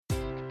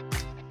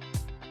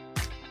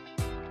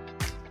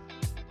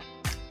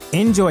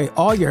Enjoy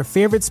all your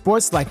favorite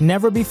sports like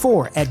never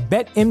before at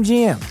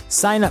BetMGM.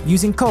 Sign up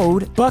using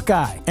code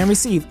Buckeye and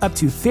receive up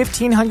to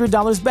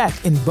 $1,500 back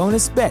in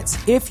bonus bets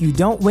if you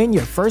don't win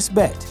your first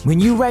bet. When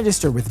you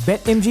register with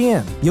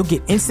BetMGM, you'll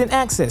get instant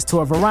access to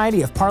a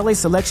variety of parlay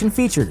selection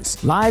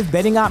features, live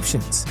betting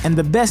options, and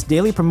the best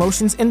daily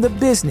promotions in the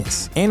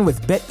business. And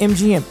with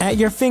BetMGM at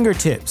your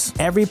fingertips,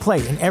 every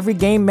play and every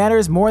game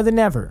matters more than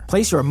ever.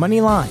 Place your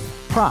money line,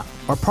 prop,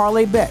 or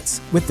parlay bets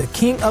with the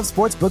king of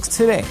sportsbooks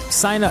today.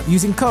 Sign up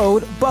using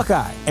code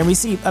Buckeye and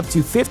receive up to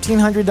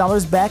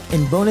 $1,500 back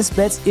in bonus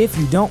bets if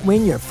you don't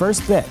win your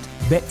first bet.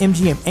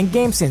 BetMGM and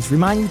GameSense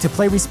remind you to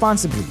play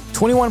responsibly.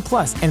 21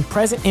 plus and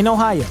present in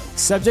Ohio,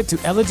 subject to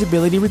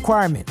eligibility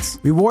requirements.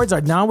 Rewards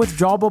are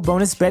non-withdrawable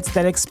bonus bets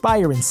that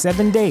expire in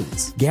 7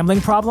 days. Gambling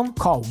problem?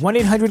 Call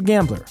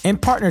 1-800-GAMBLER. In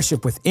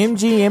partnership with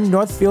MGM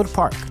Northfield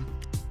Park.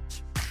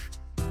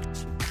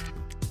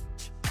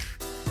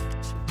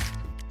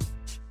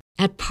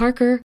 At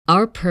Parker,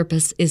 our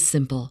purpose is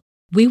simple.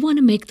 We want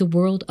to make the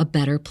world a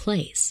better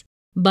place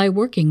by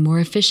working more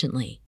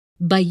efficiently,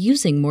 by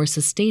using more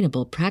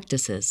sustainable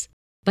practices,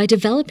 by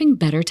developing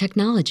better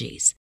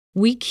technologies.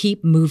 We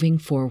keep moving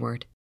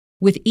forward.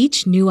 With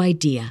each new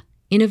idea,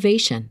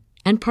 innovation,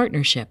 and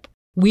partnership,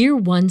 we're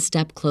one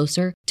step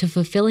closer to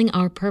fulfilling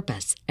our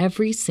purpose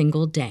every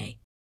single day.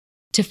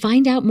 To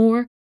find out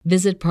more,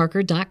 visit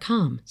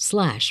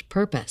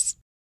parker.com/purpose.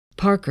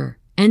 Parker,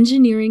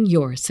 engineering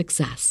your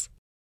success.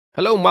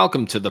 Hello and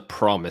welcome to the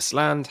Promised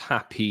Land.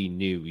 Happy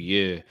New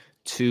Year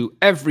to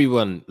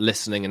everyone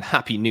listening, and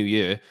Happy New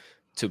Year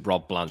to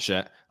Rob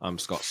Blanchett. I'm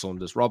Scott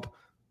Saunders. Rob,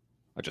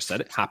 I just said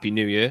it. Happy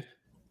New Year.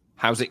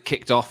 How's it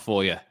kicked off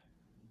for you?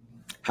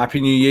 Happy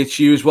New Year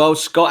to you as well,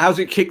 Scott. How's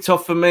it kicked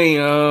off for me?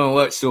 Oh,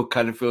 well, it still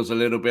kind of feels a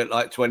little bit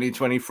like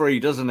 2023,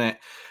 doesn't it?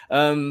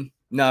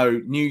 No,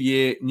 new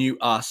year, new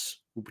us.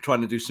 We'll be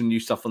trying to do some new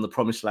stuff on the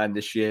Promised Land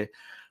this year,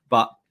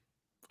 but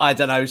I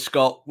don't know,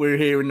 Scott. We're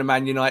here in the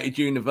Man United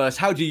universe.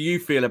 How do you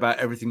feel about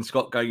everything,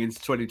 Scott, going into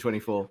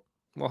 2024?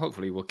 Well,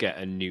 hopefully we'll get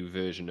a new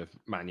version of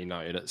Man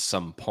United at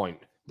some point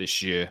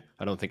this year.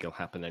 I don't think it'll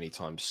happen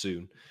anytime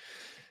soon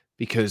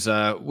because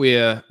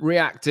we're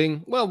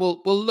reacting. Well,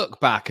 we'll look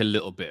back a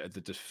little bit at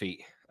the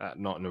defeat at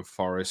Nottingham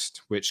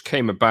Forest, which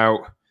came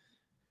about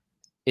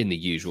in the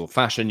usual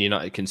fashion.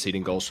 United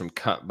conceding goals from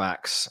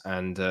cutbacks.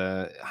 And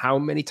how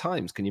many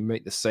times can you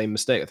make the same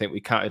mistake? I think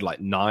we counted like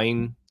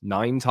nine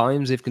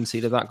times they've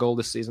conceded that goal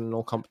this season in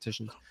all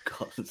competitions.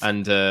 God.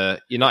 And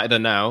United are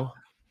now,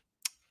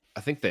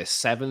 I think they're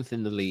 7th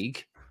in the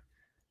league.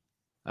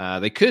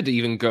 They could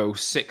even go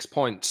 6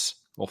 points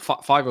or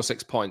 5 or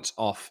 6 points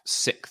off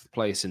 6th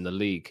place in the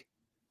league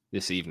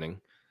this evening.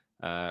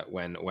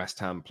 When West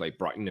Ham play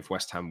Brighton. If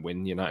West Ham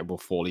win, United will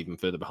fall even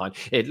further behind.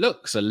 It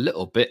looks a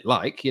little bit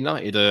like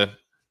United are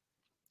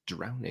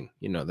drowning.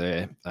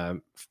 They're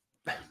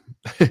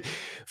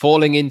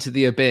falling into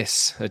the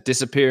abyss,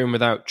 disappearing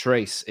without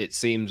trace, it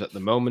seems at the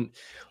moment,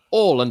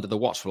 all under the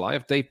watchful eye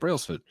of Dave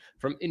Brailsford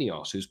from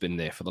Ineos, who's been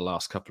there for the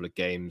last couple of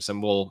games.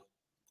 And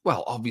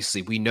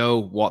obviously we know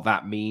what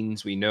that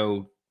means. We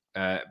know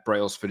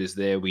Brailsford is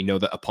there. We know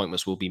that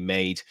appointments will be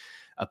made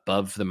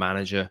above the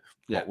manager.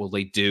 Yeah. What will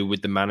they do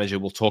with the manager?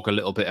 We'll talk a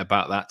little bit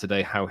about that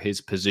today, how his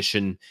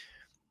position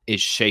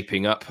is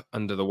shaping up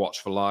under the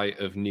watchful eye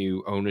of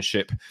new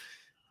ownership.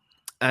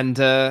 And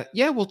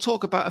we'll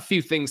talk about a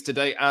few things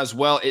today as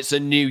well. It's a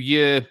new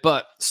year,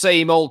 but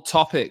same old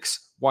topics.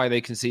 Why are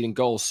they conceding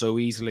goals so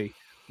easily?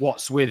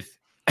 What's with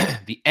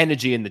the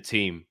energy in the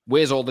team?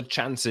 Where's all the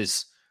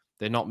chances?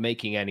 They're not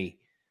making any.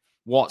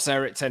 What's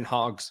Erik ten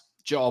Hag's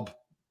job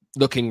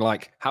looking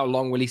like? How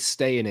long will he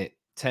stay in it?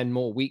 10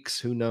 more weeks?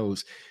 Who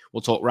knows?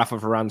 We'll talk Rafa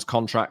Varane's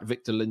contract,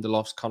 Victor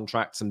Lindelof's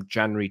contract, some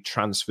January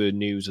transfer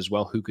news as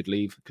well. Who could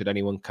leave? Could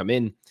anyone come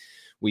in?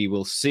 We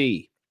will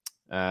see.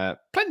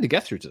 Plenty to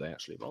get through today,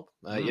 actually, Bob.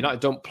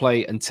 United don't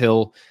play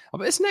until...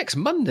 it's next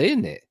Monday,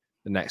 isn't it?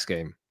 The next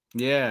game.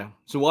 Yeah,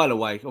 it's a while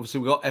away. Obviously,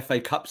 we've got FA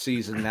Cup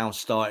season now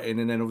starting,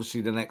 and then obviously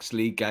the next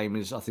league game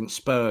is, I think,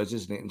 Spurs,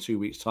 isn't it, in 2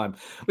 weeks' time.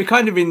 We're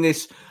kind of in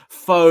this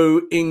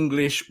faux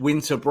English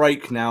winter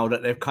break now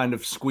that they've kind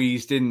of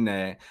squeezed in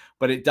there,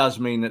 but it does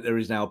mean that there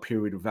is now a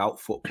period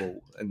without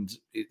football, and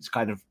it's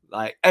kind of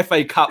like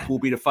FA Cup will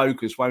be the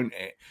focus, won't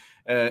it?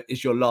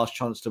 It's your last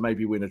chance to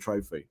maybe win a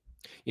trophy.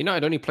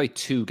 United only played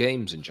 2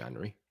 games in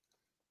January.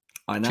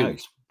 I know. 2.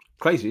 It's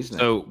crazy, isn't it?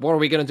 So what are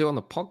we going to do on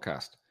the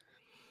podcast?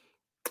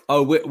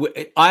 Oh,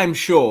 I'm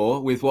sure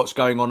with what's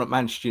going on at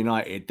Manchester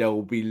United, there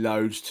will be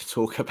loads to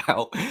talk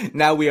about.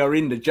 Now we are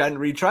in the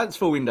January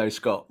transfer window,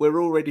 Scott.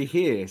 We're already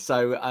here.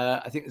 So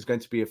I think there's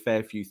going to be a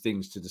fair few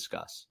things to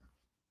discuss.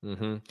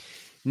 Mm-hmm.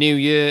 New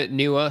year,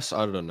 new us.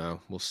 I don't know.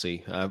 We'll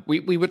see.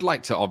 We would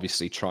like to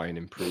obviously try and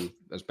improve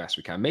as best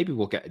we can. Maybe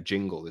we'll get a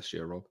jingle this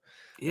year, Rob.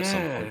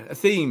 Yeah, a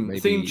theme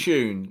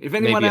tune. If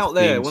anyone out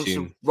there wants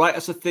to write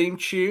us a theme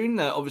tune,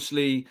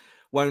 obviously...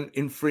 won't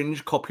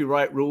infringe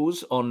copyright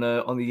rules on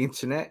the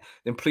internet,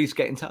 then please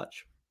get in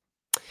touch.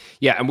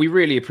 Yeah, and we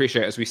really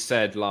appreciate, as we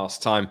said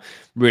last time,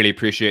 really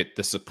appreciate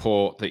the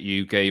support that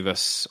you gave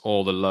us,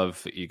 all the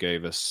love that you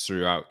gave us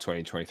throughout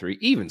 2023,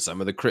 even some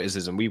of the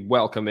criticism. We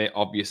welcome it.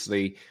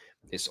 Obviously,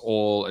 it's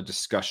all a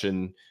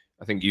discussion.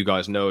 I think you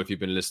guys know, if you've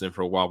been listening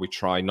for a while, we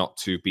try not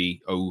to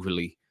be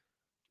overly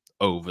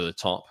over the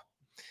top.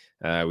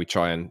 We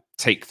try and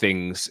take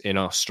things in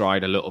our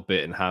stride a little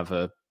bit and have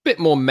a bit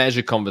more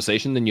measured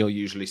conversation than you'll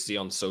usually see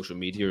on social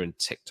media and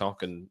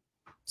TikTok and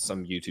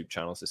some YouTube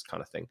channels, this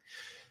kind of thing.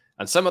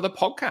 And some other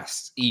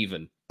podcasts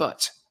even.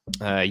 But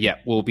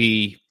we'll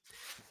be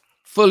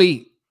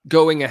fully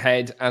going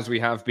ahead as we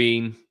have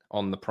been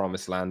on the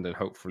Promised Land, and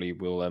hopefully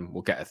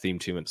we'll get a theme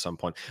tune at some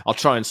point. I'll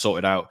try and sort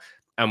it out,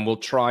 and we'll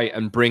try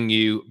and bring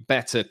you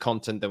better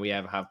content than we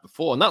ever have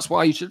before. And that's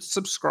why you should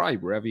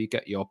subscribe wherever you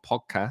get your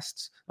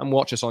podcasts and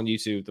watch us on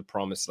YouTube, The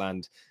Promised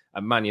Land,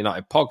 a Man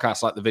United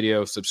podcast. Like the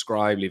video,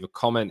 subscribe, leave a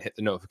comment, hit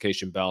the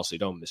notification bell so you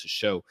don't miss a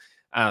show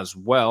as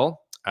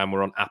well. And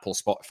we're on Apple,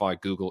 Spotify,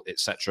 Google,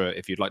 etc.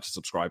 If you'd like to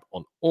subscribe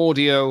on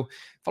audio,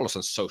 follow us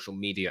on social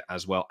media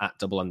as well at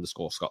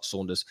 _Scott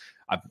Saunders.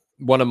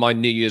 One of my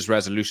New Year's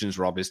resolutions,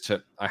 Rob, is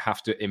I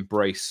have to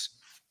embrace.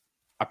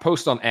 I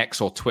post on X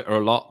or Twitter a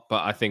lot,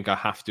 but I think I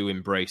have to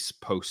embrace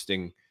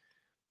posting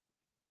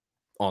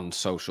on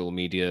social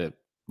media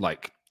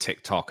like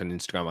TikTok and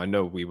Instagram. I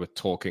know we were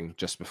talking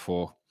just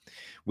before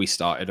we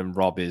started, and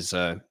Rob is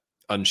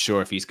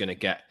unsure if he's going to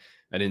get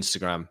an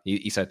Instagram.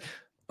 He said,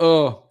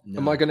 "Oh, no.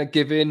 Am I going to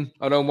give in?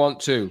 I don't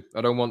want to.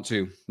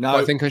 No,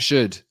 I think I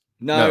should.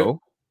 No.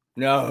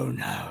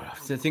 I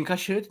think I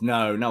should.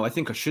 No, I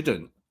think I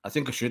shouldn't.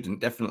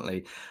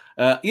 Definitely.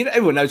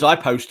 Everyone knows I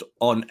post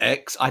on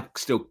X. I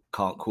still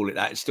can't call it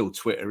that. It's still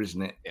Twitter,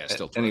 isn't it? Yeah,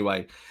 still Twitter.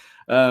 Anyway.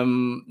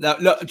 Now,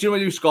 look, do you know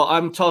what you do, Scott?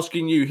 I'm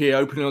tasking you here,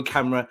 opening on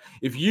camera.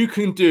 If you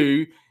can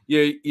do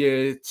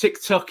your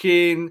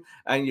TikToking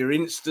and your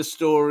Insta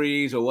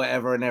stories or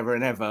whatever and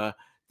ever,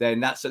 then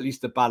that's at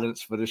least the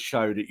balance for the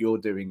show that you're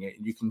doing it.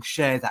 You can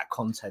share that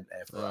content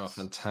there for us.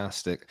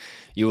 Fantastic.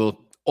 You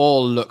will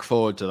all look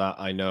forward to that,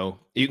 I know.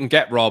 You can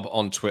get Rob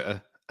on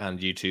Twitter and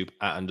YouTube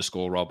at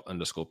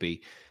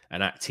 _Rob_B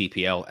and at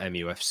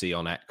TPLMUFC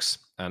on X.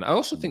 And I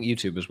also think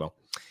YouTube as well.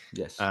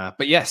 Yes.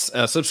 But yes,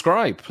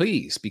 subscribe,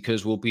 please,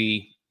 because we'll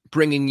be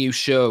bringing you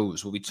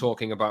shows. We'll be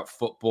talking about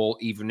football,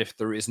 even if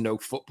there is no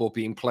football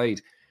being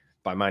played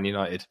by Man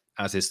United,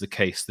 as is the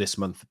case this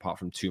month, apart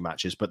from 2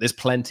 matches. But there's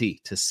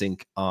plenty to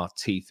sink our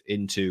teeth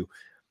into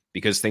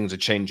because things are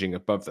changing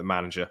above the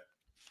manager.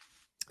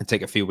 It'll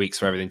take a few weeks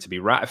for everything to be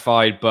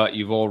ratified, but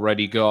you've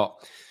already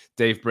got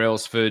Dave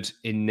Brailsford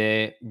in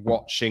there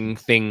watching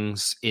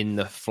things in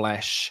the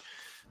flesh,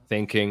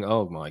 thinking,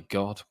 oh my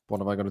God, what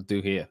have I got to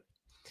do here?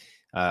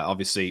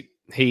 Obviously,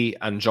 he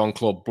and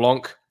Jean-Claude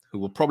Blanc, who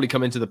will probably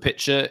come into the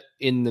picture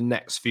in the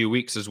next few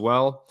weeks as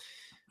well,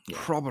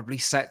 probably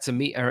set to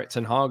meet Erik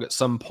ten Hag at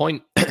some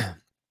point. Going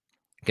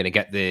to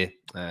get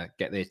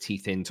their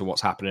teeth into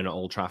what's happening at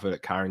Old Trafford,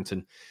 at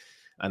Carrington,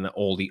 and at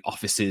all the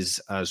offices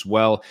as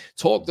well.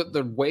 Talk that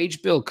the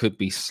wage bill could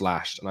be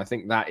slashed, and I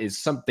think that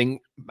is something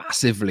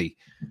massively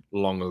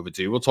long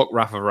overdue. We'll talk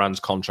Rafa Varane's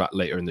contract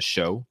later in the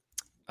show,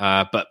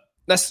 but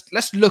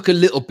let's look a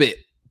little bit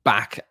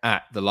back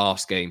at the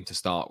last game to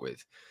start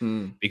with,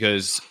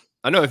 because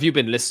I know if you've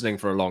been listening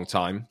for a long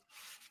time,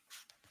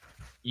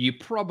 you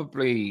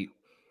probably.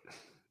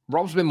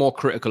 Rob's been more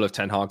critical of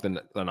Ten Hag than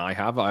I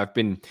have. I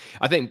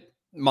think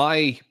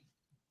my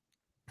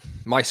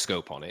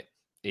scope on it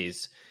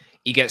is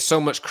he gets so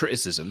much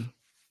criticism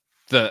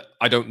that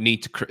I don't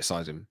need to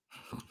criticize him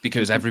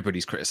because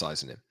everybody's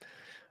criticizing him.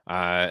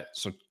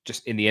 So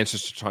just in the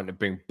interest of trying to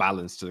bring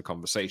balance to the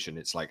conversation,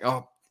 it's like,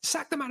 oh,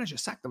 sack the manager.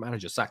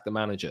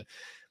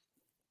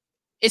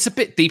 It's a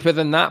bit deeper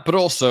than that, but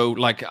also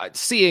like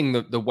seeing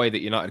the way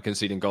that United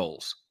conceding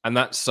goals and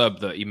that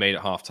sub that he made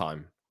at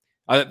halftime.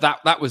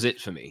 That was it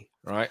for me,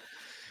 right?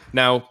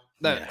 Now,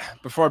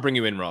 before I bring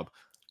you in, Rob,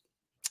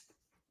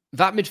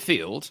 that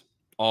midfield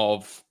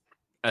of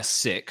a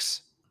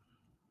 6,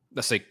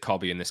 let's say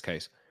Cobby in this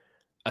case,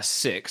 a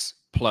 6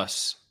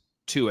 plus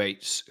 2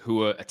 8s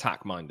who are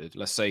attack-minded,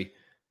 let's say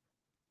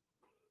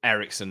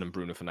Eriksen and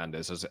Bruno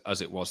Fernandes,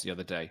 as it was the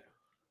other day.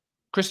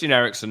 Christian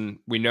Eriksen,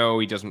 we know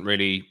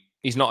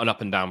he's not an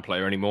up-and-down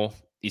player anymore.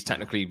 He's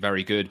technically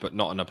very good, but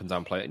not an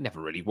up-and-down player. It never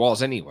really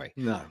was anyway.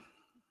 No.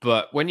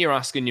 But when you're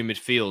asking your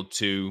midfield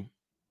to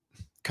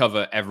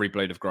cover every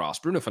blade of grass,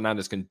 Bruno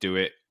Fernandes can do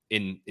it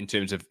in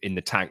terms of in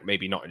the tank,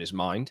 maybe not in his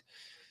mind.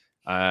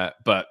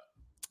 But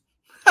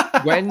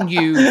when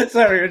you...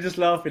 Sorry, I'm just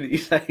laughing at you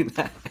saying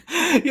that.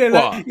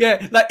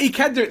 Like he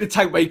can do it in the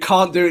tank, but he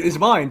can't do it in his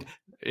mind.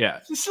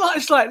 Yeah.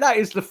 It's like that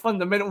is the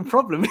fundamental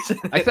problem,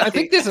 isn't it? I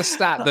think there's a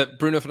stat that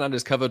Bruno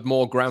Fernandes covered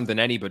more ground than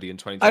anybody in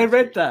 2020. I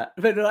read that.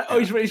 But they're like,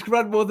 he's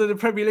run more than the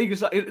Premier League.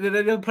 It's like,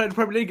 they don't play the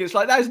Premier League. It's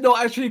like, that is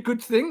not actually a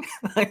good thing.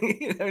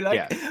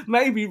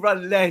 Maybe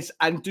run less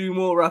and do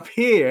more up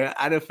here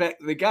and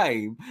affect the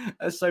game.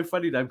 That's so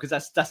funny, though, because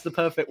that's the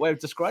perfect way of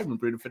describing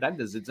Bruno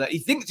Fernandes. It's that he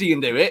thinks he can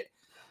do it.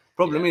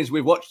 Problem is,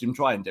 we've watched him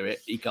try and do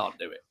it. He can't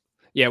do it.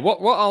 Yeah,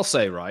 what I'll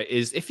say, right,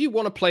 is if you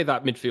want to play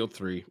that midfield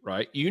three,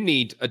 right, you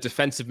need a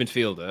defensive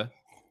midfielder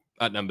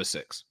at number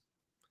 6.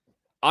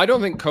 I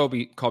don't think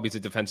Kobe's a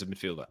defensive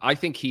midfielder. I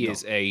think he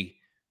is a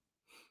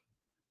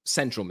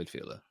central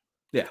midfielder.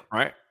 Yeah.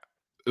 Right?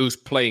 Who's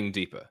playing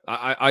deeper.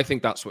 I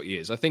think that's what he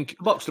is. I think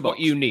Box to what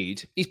box. you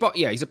need, he's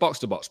a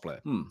box-to-box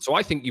player. So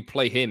I think you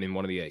play him in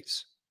one of the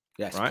 8s.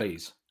 Yes, right?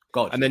 please.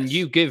 God, and then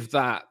you give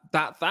that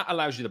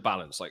allows you the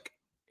balance. Like,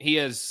 he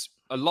has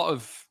a lot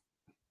of,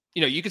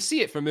 you can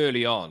see it from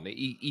early on.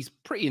 He's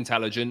pretty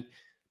intelligent.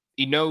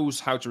 He knows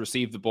how to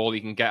receive the ball.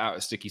 He can get out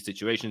of sticky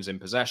situations in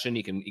possession.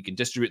 He can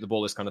distribute the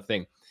ball, this kind of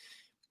thing.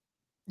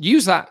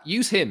 Use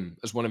him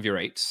as one of your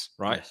 8s,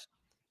 right? Yes.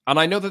 And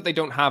I know that they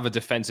don't have a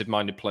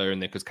defensive-minded player in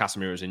there because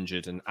Casemiro is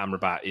injured and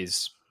Amrabat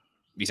he's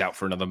out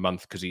for another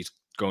month because he's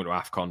going to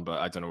AFCON, but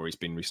I don't know where he's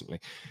been recently.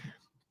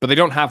 But they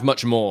don't have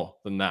much more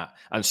than that.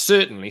 And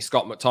certainly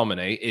Scott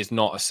McTominay is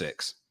not a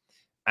 6.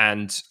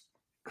 And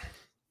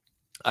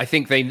I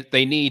think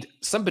they need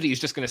somebody who's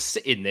just going to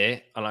sit in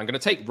there, and I'm going to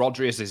take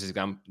Rodri as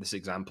this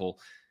example,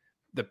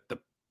 the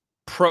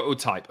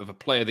prototype of a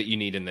player that you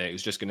need in there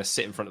who's just going to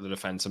sit in front of the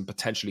defense and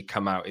potentially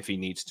come out if he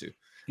needs to.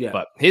 Yeah.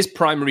 But his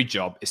primary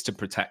job is to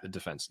protect the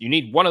defense. You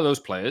need one of those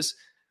players,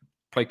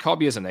 play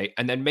Kobe as an 8,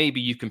 and then maybe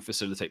you can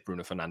facilitate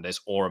Bruno Fernandes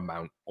or a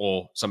Mount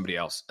or somebody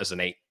else as an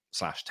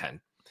 8/10.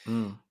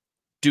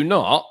 Do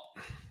not,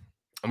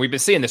 and we've been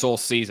seeing this all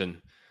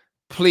season,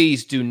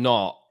 please do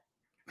not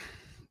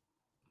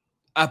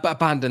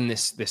abandon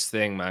this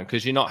thing, man,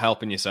 because you're not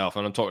helping yourself.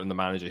 And I'm talking to the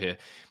manager here.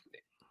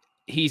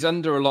 He's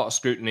under a lot of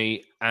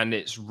scrutiny, and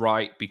it's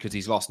right, because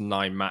he's lost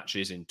 9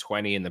 matches in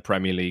 20 in the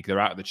Premier League. They're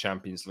out of the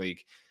Champions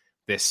League.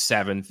 They're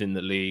 7th in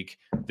the league.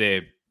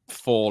 They're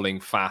falling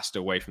fast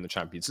away from the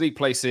Champions League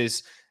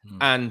places.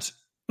 And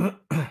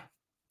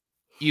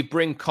you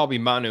bring Kobe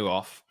Manu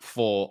off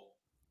for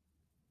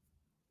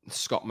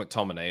Scott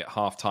McTominay at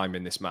halftime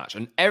in this match.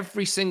 And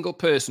every single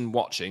person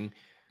watching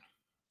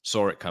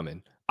saw it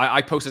coming.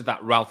 I posted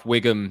that Ralph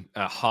Wiggum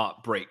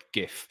heartbreak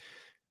gif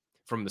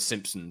from The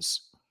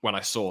Simpsons when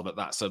I saw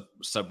that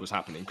sub was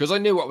happening, because I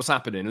knew what was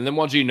happening. And then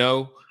what do you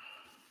know?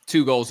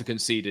 2 goals are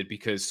conceded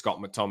because Scott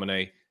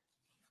McTominay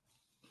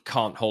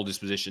can't hold his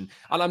position.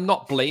 And I'm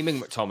not blaming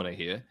McTominay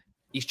here.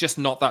 He's just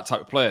not that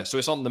type of player. So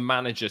it's on the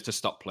manager to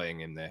stop playing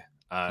him there.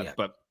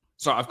 But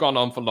sorry, I've gone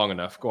on for long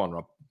enough. Go on,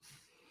 Rob.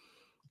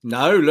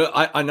 No, look,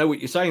 I know what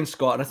you're saying,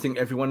 Scott, and I think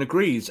everyone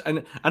agrees.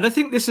 And I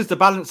think this is the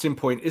balancing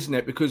point, isn't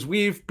it? Because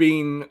we've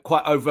been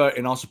quite overt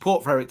in our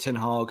support for Erik ten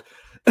Hag,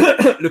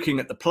 looking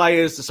at the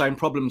players, the same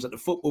problems at the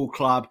football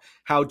club.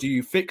 How do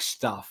you fix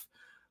stuff?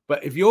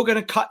 But if you're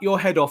going to cut your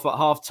head off at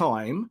half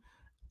time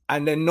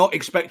and then not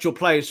expect your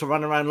players to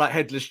run around like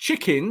headless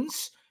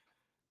chickens,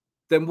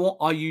 then what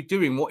are you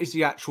doing? What is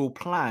the actual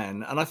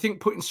plan? And I think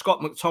putting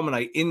Scott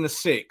McTominay in the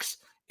 6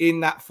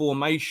 in that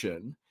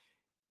formation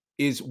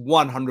is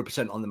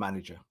 100% on the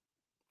manager.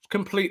 It's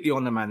completely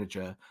on the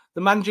manager.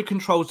 The manager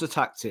controls the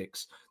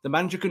tactics. The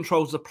manager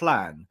controls the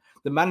plan.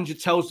 The manager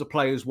tells the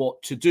players what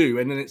to do,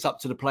 and then it's up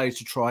to the players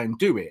to try and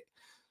do it.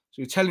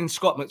 So you're telling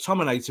Scott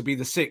McTominay to be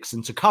the 6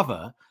 and to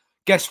cover.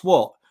 Guess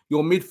what?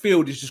 Your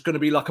midfield is just going to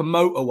be like a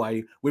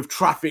motorway with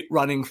traffic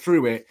running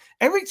through it.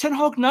 Erik ten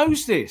Hag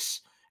knows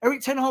this.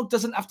 Erik ten Hag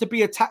doesn't have to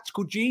be a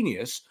tactical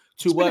genius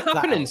to work that out. It's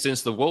been happening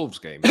since the Wolves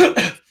game,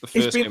 the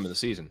first game of the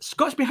season.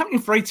 Scott's been happening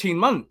for 18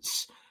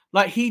 months.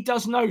 Like, he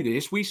does know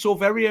this. We saw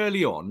very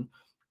early on,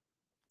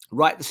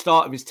 right at the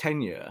start of his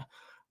tenure,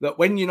 that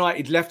when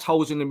United left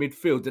holes in the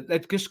midfield, that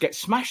they'd just get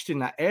smashed in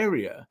that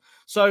area.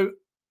 So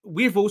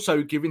we've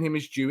also given him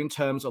his due in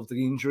terms of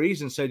the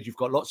injuries and said, you've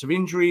got lots of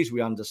injuries.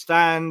 We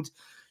understand.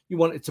 You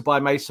wanted to buy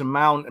Mason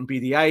Mount and be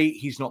the 8.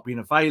 He's not been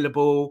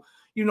available.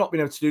 You've not been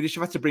able to do this.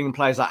 You've had to bring in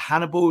players like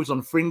Hannibal, who's on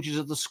the fringes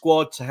of the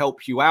squad, to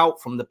help you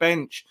out from the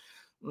bench.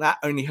 That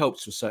only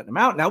helps to a certain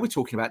amount. Now we're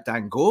talking about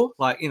Dan Gore.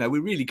 We're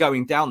really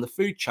going down the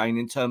food chain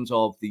in terms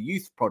of the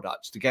youth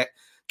products to get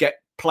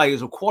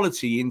players of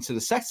quality into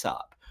the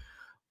setup.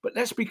 But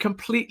let's be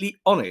completely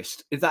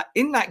honest, is that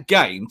in that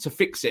game, to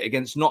fix it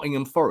against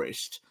Nottingham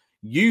Forest,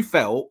 you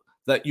felt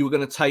that you were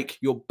going to take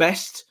your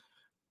best,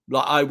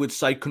 like I would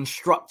say,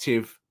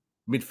 constructive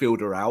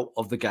midfielder out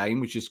of the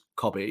game, which is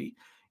Kobe.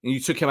 And you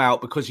took him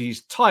out because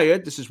he's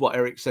tired. This is what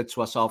Eric said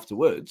to us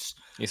afterwards.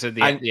 He said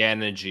the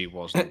energy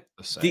wasn't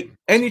the same. The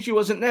energy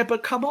wasn't there,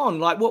 but come on,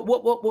 like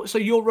what? So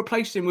you're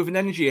replacing with an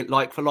energy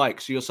like for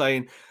like. So you're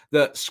saying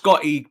that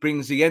Scotty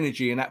brings the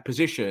energy in that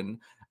position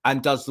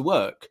and does the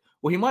work.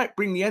 Well, he might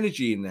bring the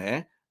energy in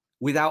there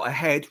without a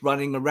head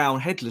running around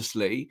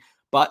headlessly,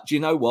 but do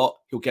you know what?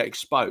 He'll get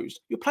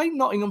exposed. You're playing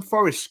Nottingham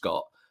Forest,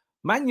 Scott.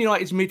 Man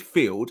United's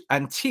midfield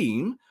and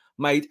team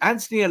made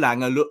Anthony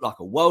Elanga look like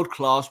a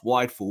world-class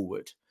wide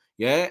forward.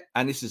 Yeah,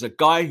 and this is a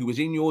guy who was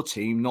in your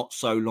team not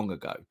so long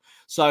ago.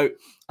 So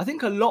I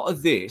think a lot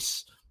of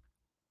this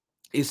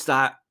is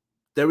that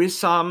there is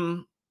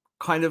some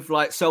kind of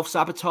like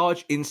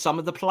self-sabotage in some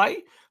of the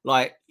play.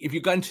 Like, if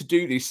you're going to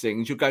do these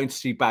things, you're going to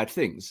see bad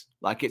things.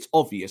 Like, it's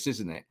obvious,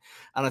 isn't it?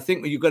 And I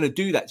think when you're going to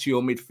do that to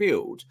your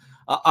midfield,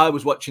 I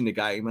was watching the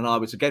game and I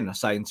was, again,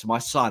 saying to my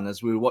son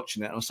as we were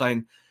watching it, I was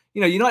saying,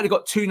 United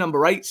got 2 number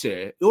 8s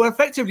here who are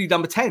effectively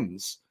number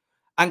 10s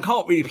and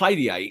can't really play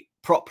the 8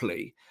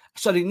 properly.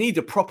 So they need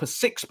a proper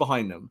 6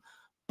 behind them.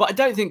 But I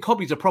don't think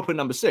Cobby's a proper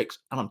number 6.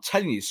 And I'm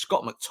telling you,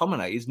 Scott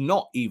McTominay is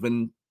not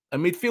even a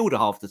midfielder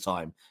half the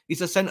time.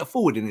 He's a centre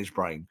forward in his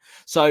brain.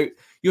 So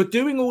you're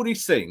doing all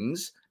these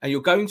things and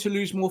you're going to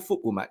lose more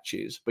football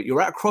matches, but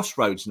you're at a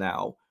crossroads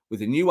now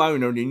with a new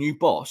owner and a new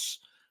boss.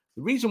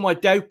 The reason why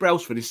Dave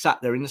Brailsford is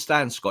sat there in the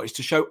stand, Scott, is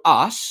to show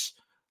us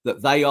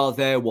that they are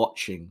there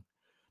watching.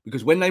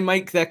 Because when they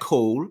make their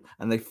call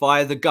and they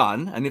fire the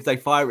gun, and if they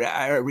fire it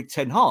at Erik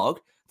ten Hag,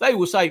 they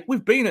will say,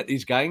 we've been at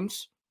these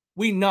games.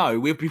 We know.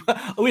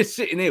 We're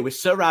sitting here with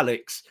Sir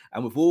Alex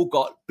and we've all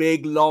got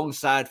big, long,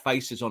 sad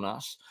faces on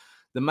us.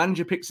 The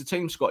manager picks the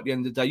team, Scott, at the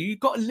end of the day. You've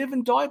got to live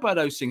and die by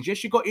those things.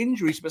 Yes, you've got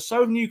injuries, but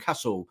so have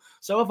Newcastle.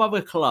 So have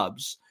other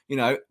clubs,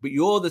 but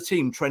you're the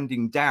team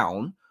trending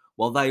down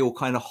while they all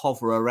kind of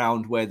hover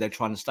around where they're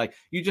trying to stay.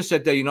 You just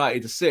said they're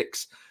United to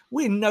 6.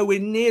 We're nowhere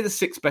near the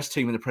 6th best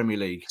team in the Premier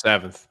League.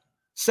 7th.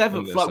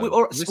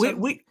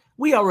 Like,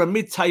 we are a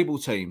mid-table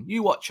team.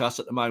 You watch us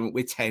at the moment,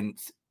 we're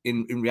 10th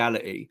in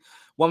reality.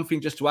 One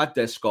thing just to add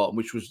there, Scott,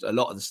 which was a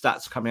lot of the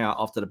stats coming out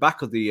after the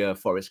back of the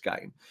Forest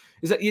game,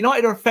 is that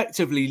United are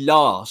effectively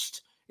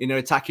last in their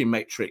attacking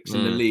metrics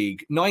in the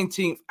league,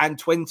 19th and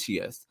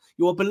 20th.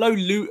 You are below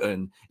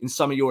Luton in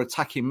some of your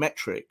attacking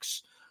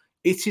metrics.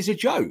 It is a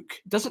joke.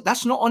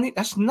 That's not on it.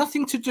 That's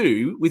nothing to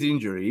do with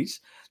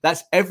injuries.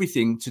 That's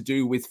everything to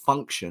do with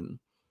function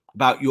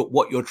about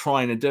what you're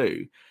trying to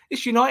do.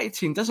 This United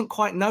team doesn't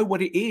quite know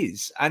what it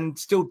is and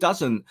still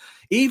doesn't.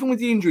 Even with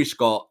the injury,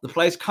 Scott, the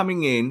players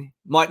coming in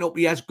might not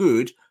be as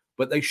good,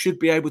 but they should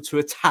be able to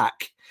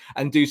attack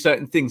and do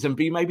certain things and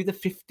be maybe the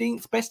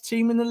 15th best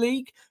team in the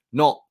league,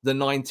 not the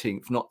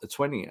 19th, not the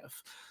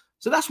 20th.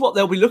 So that's what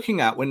they'll be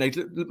looking at when they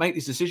make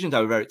these decisions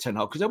over Erik ten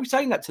Hag, because they'll be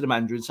saying that to the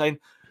manager and saying,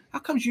 how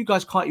comes you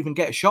guys can't even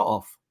get a shot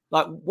off?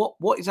 Like,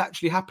 what is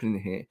actually happening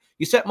here?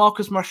 You set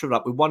Marcus Rashford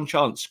up with one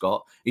chance,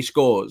 Scott. He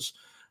scores.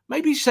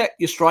 Maybe set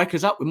your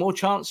strikers up with more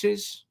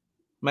chances.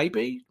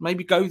 Maybe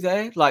go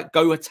there, like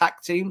go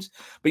attack teams.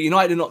 But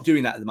United are not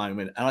doing that at the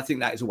moment. And I think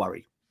that is a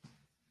worry.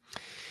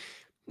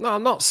 No,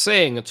 I'm not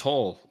saying at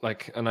all.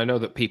 And I know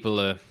that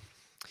people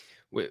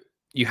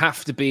you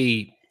have to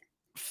be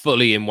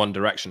fully in one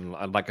direction.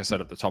 And like I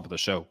said at the top of the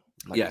show,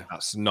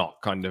 that's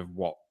not kind of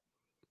what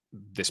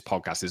this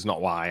podcast is,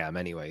 not why I am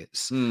anyway.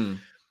 It's, I'm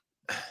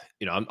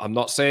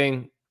not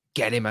saying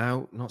get him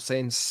out. I'm not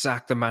saying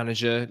sack the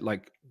manager.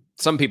 Like,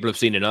 some people have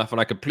seen enough, and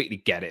I completely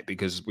get it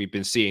because we've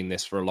been seeing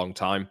this for a long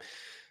time.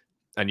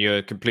 And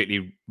you're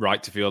completely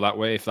right to feel that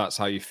way if that's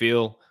how you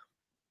feel.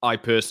 I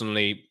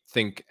personally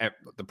think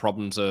the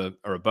problems are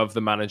above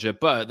the manager.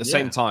 But at the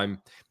same time,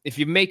 if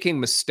you're making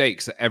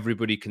mistakes that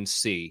everybody can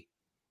see,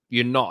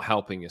 you're not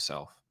helping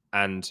yourself.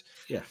 And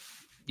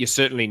you're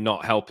certainly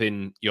not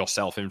helping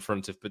yourself in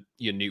front of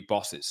your new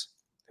bosses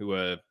who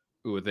are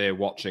there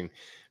watching.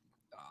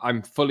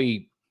 I'm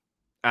fully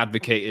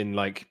advocating,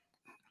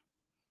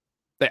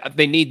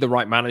 they need the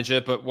right manager,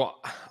 but what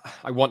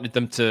I wanted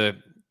them to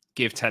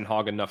give Ten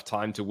Hag enough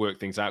time to work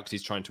things out because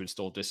he's trying to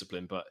install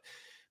discipline. But,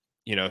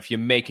 if you're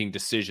making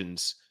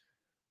decisions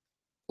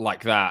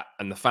like that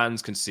and the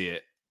fans can see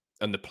it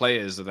and the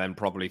players are then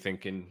probably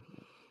thinking,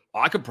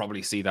 I could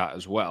probably see that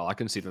as well. I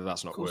can see that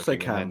that's not working. They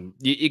can. And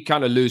you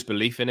kind of lose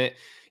belief in it.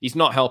 He's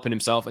not helping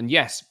himself. And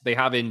yes, they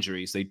have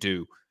injuries. They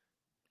do.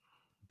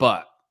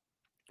 But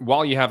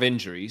while you have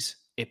injuries,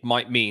 it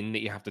might mean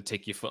that you have to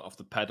take your foot off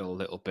the pedal a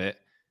little bit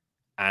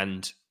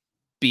and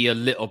be a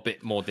little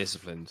bit more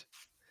disciplined.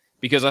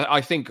 Because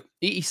I think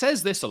he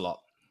says this a lot.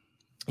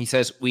 He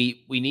says,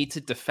 we need to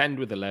defend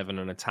with 11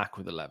 and attack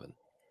with 11.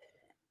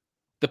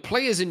 The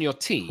players in your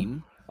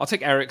team, I'll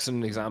take Eriksen as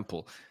an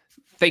example,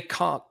 he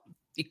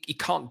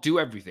can't do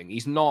everything.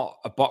 He's not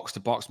a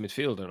box-to-box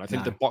midfielder. And I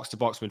think the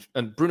box-to-box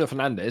and Bruno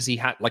Fernandes,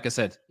 like I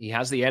said, he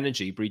has the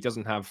energy, but he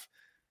doesn't have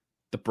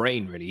the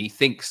brain, really. He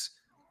thinks,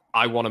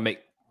 I want to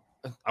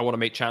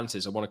make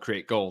chances. I want to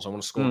create goals. I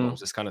want to score goals,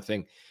 this kind of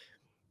thing.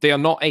 They are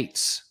not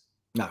 8s.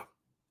 No.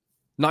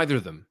 Neither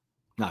of them.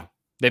 No.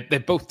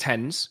 They're both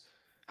 10s.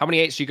 How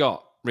many 8s you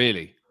got,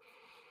 really?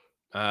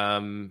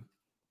 I'd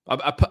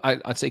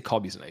say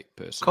Cobby's an 8,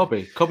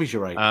 personally. Cobby's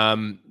your 8.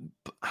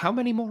 How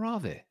many more are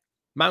there?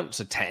 Mount's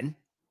a 10,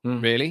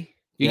 really?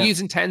 You're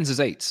using 10s as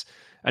 8s.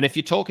 And if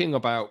you're talking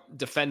about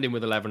defending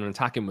with 11 and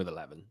attacking with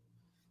 11,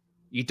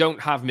 you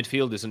don't have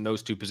midfielders in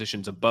those two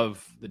positions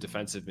above the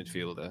defensive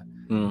midfielder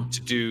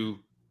to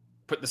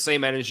put the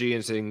same energy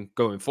in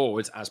going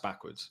forwards as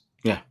backwards.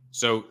 Yeah.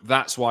 So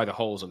that's why the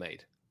holes are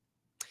made.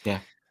 Yeah.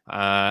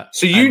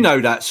 So you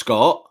know that,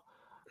 Scott.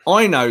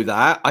 I know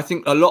that. I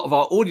think a lot of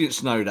our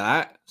audience know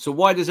that. So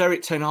why does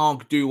Erik ten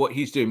Hag do what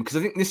he's doing? Because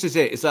I think this is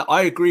it. Is that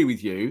I agree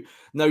with you.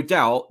 No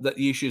doubt that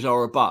the issues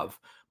are above.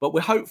 But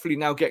we're hopefully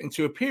now getting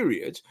to a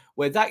period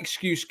where that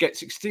excuse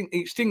gets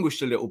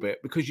extinguished a little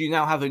bit because you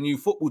now have a new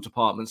football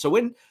department. So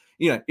when,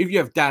 if you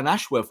have Dan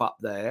Ashworth up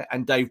there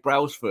and Dave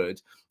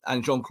Brailsford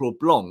and Jean-Claude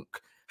Blanc,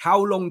 how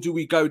long do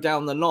we go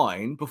down the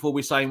line before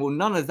we're saying, well,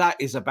 none of that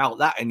is about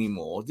that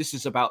anymore. This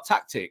is about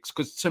tactics.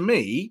 Because to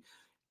me,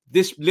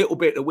 this little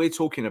bit that we're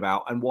talking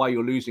about and why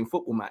you're losing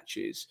football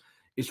matches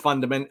is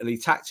fundamentally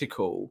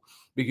tactical,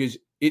 because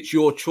it's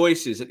your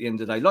choices at the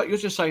end of the day. Like you're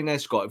just saying there,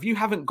 Scott, if you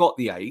haven't got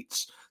the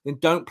 8s, then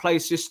don't play a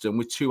system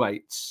with 2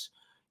 8s.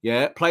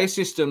 Yeah, play a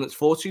system that's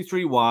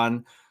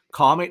 4-2-3-1,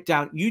 calm it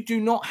down. You do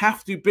not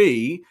have to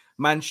be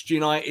Manchester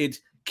United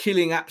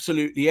killing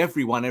absolutely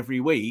everyone every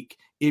week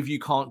if you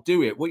can't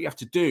do it. What you have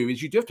to do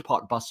is you do have to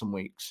park the bus some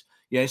weeks.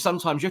 Yeah,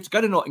 sometimes you have to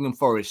go to Nottingham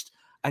Forest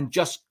and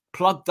just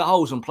plug the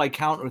holes and play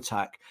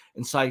counter-attack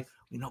and say,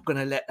 we're not going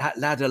to let that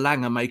lad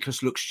Langer make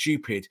us look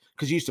stupid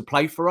because he used to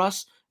play for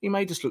us. He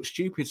made us look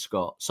stupid,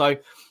 Scott. So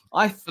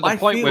I feel...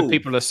 where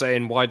people are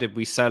saying, why did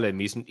we sell him?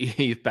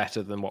 He's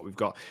better than what we've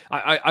got.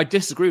 I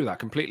disagree with that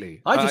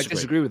completely. I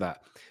disagree with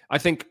that. I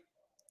think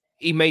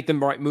he made the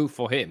right move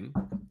for him.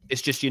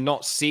 It's just you're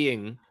not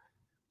seeing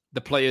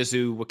the players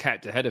who were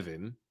kept ahead of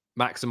him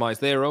maximize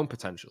their own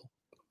potential.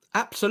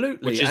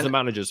 Absolutely. Which is the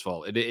manager's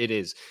fault. It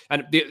is.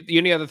 And the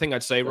only other thing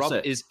I'd say, Rob,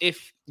 is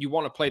if you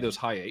want to play those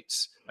high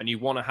 8s and you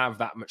want to have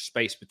that much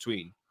space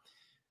between,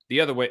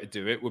 the other way to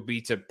do it would be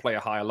to play a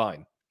higher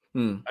line.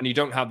 And you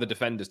don't have the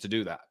defenders to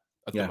do that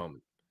at the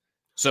moment.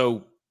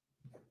 So,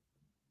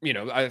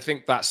 I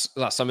think that's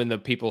something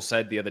that people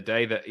said the other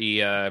day, that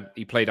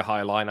he played a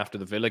higher line after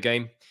the Villa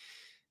game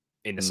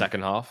in the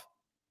second half.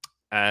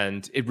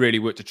 And it really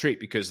worked a treat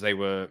because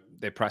their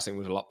pressing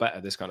was a lot better,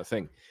 this kind of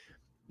thing.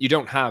 You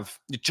don't have...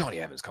 Johnny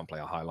Evans can't play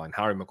a high line.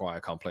 Harry Maguire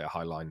can't play a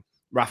high line.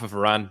 Rafa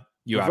Varane,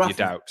 have your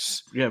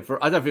doubts. Yeah,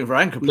 I don't think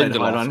Varane can play a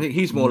high line. I think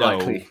he's more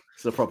likely.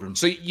 It's the problem.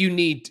 So you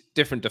need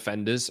different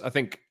defenders. I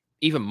think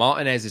even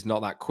Martinez is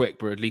not that quick,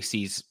 but at least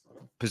he's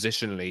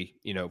positionally,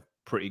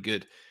 pretty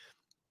good.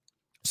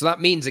 So that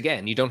means,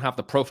 again, you don't have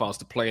the profiles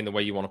to play in the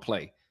way you want to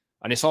play.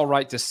 And it's all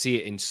right to see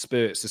it in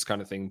spurts, this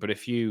kind of thing. But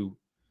the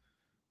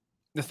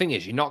thing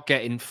is, you're not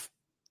getting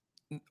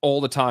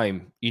all the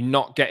time. You're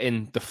not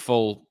getting the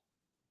full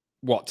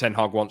what Ten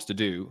Hag wants to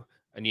do,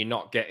 and you're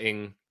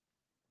getting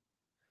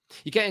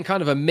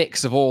kind of a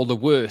mix of all the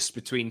worst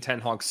between Ten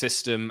Hag's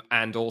system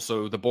and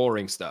also the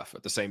boring stuff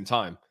at the same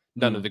time.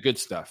 None of the good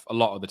stuff a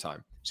lot of the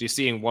time. So you're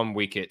seeing one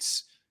week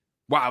it's,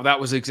 wow, that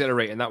was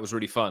exhilarating, that was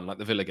really fun, like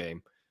the Villa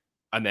game,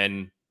 and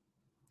then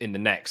in the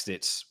next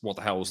it's, what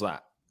the hell was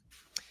that?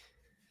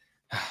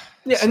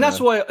 Yeah, and that's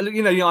why, I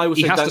always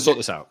say, he has to sort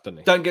this out, doesn't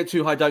he? Don't get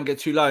too high, don't get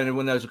too low, and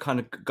everyone knows to kind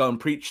of go and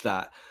preach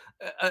that.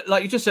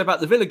 Like you just said about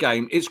the Villa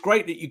game, it's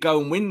great that you go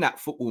and win that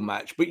football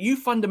match, but you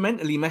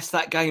fundamentally messed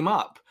that game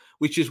up,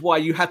 which is why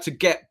you had to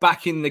get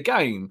back in the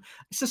game.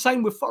 It's the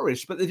same with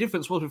Forest, but the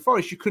difference was with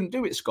Forest, you couldn't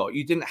do it, Scott.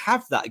 You didn't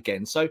have that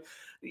again. So,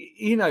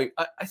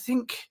 I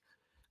think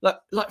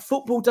like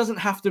football doesn't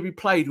have to be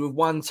played with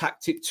 1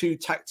 tactic, 2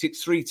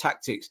 tactics, 3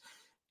 tactics.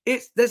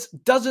 There's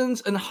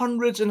dozens and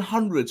hundreds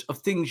of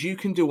things you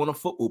can do on a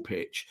football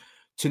pitch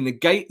to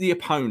negate the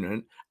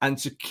opponent and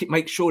to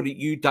make sure that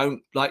you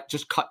don't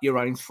just cut your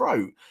own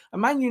throat.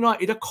 And Man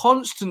United are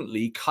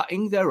constantly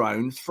cutting their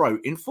own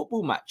throat in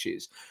football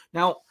matches.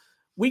 Now,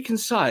 we can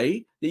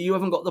say that you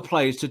haven't got the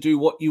players to do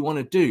what you want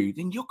to do,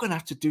 then you're going to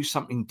have to do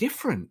something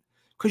different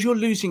because you're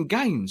losing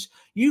games.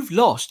 You've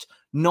lost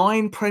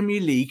 9 Premier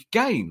League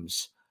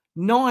games.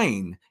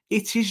 9.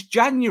 It is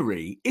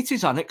January. It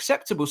is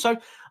unacceptable. So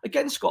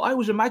again, Scott, I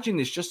always imagine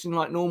this just in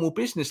normal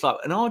business, like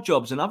in our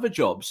jobs and other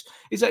jobs,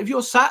 is that if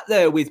you're sat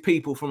there with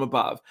people from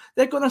above,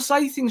 they're going to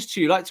say things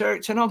to you, like to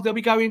Erik ten Hag. They'll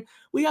be going,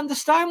 we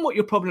understand what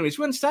your problem is.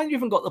 We understand you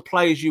haven't got the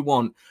players you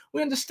want.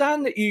 We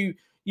understand that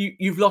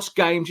you've lost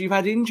games, you've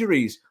had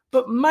injuries.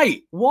 But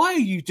mate, why are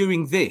you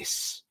doing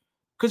this?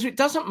 Because it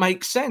doesn't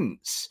make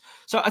sense.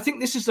 So I think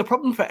this is the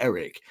problem for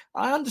Eric.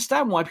 I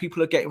understand why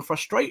people are getting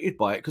frustrated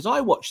by it, because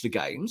I watch the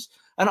games,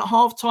 and at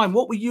half-time,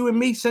 what were you and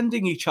me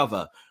sending each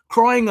other?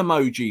 Crying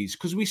emojis,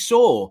 because we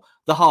saw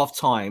the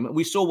half-time,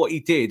 we saw what he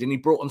did, and he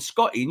brought on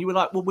Scotty, and you were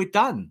like, well, we're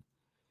done.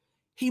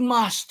 He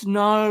must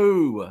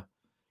know,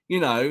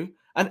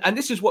 and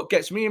this is what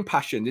gets me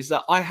impassioned, is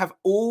that I have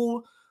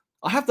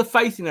the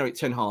faith in Erik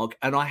ten Hag,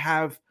 and I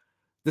have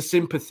the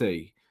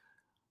sympathy.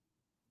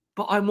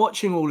 But I'm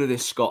watching all of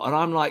this, Scott, and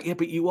I'm like, yeah,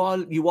 but you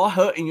are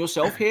hurting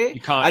yourself here. You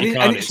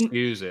can't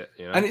excuse it.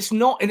 And it's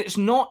not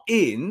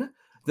in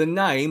the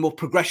name of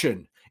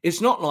progression.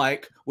 It's not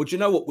like, well, do you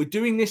know what? We're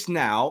doing this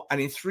now, and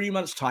in 3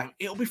 months' time,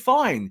 it'll be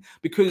fine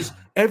because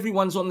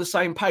everyone's on the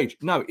same page.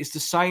 No, it's the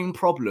same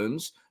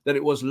problems that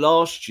it was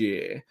last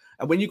year.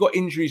 And when you got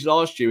injuries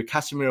last year,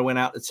 Casemiro went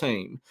out the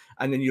team,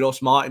 and then you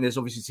lost Martinez,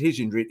 obviously, to his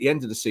injury at the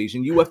end of the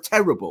season. You were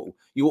terrible.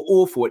 You were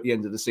awful at the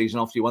end of the season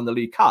after you won the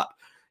League Cup.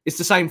 It's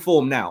the same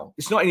form now.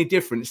 It's not any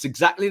different. It's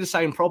exactly the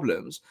same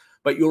problems,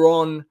 but you're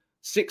on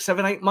 6,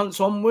 7, 8 months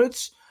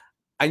onwards,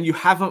 and you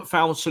haven't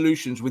found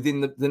solutions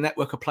within the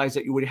network of players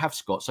that you already have,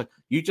 Scott. So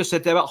you just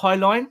said there about high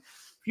line.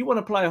 If you want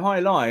to play a high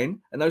line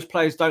and those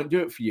players don't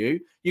do it for you,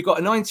 you've got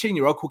a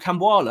 19-year-old called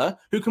Kamwala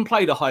who can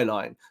play the high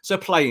line. So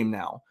play him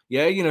now.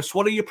 Yeah,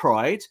 swallow your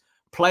pride.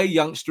 Play a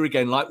youngster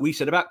again, like we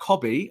said about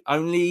Cobby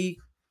only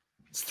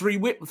 3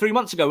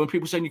 months ago when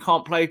people saying you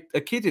can't play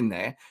a kid in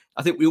there.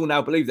 I think we all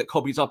now believe that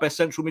Cobby's our best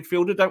central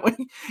midfielder, don't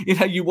we?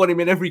 You want him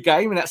in every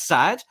game, and that's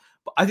sad.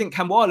 But I think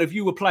Kamwala, if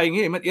you were playing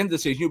him at the end of the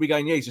season, you'll be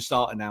going, yeah, he's a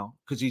starter now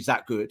because he's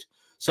that good.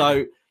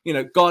 So,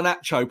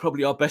 Garnacho,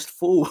 probably our best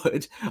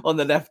forward on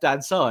the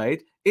left-hand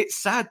side. It's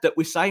sad that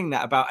we're saying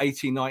that about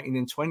 18, 19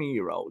 and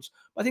 20-year-olds.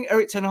 I think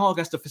Erik ten Hag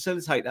has to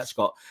facilitate that,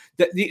 Scott.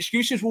 The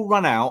excuses will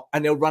run out,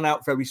 and they'll run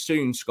out very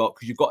soon, Scott,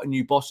 because you've got a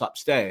new boss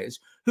upstairs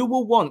who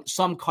will want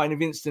some kind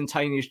of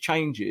instantaneous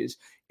changes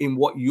in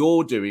what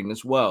you're doing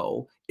as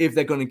well if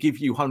they're going to give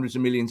you hundreds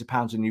of millions of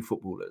pounds of new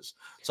footballers.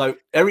 So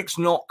Eric's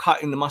not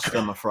cutting the mustard,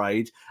 I'm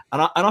afraid.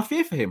 And I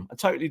fear for him. I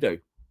totally do.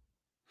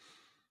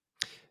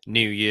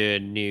 New year,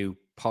 new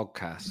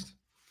podcast.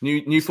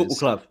 New football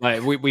club.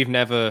 Like, we've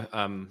never...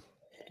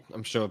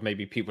 I'm sure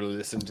maybe people will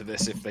listen to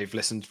this if they've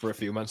listened for a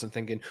few months and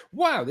thinking,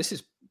 wow, this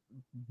is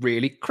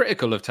really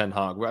critical of Ten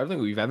Hag. I don't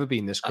think we've ever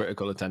been this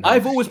critical of Ten Hag.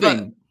 I've always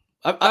been.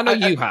 I know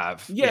you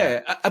have.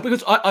 Yeah,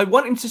 because I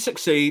want him to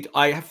succeed.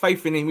 I have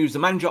faith in him. He was the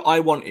manager I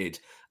wanted,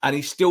 and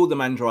he's still the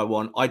manager I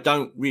want. I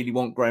don't really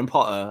want Graham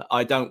Potter.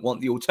 I don't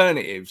want the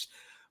alternatives.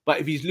 But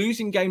if he's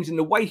losing games in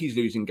the way he's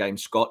losing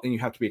games, Scott, then you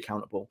have to be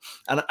accountable.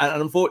 And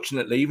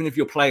unfortunately, even if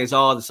your players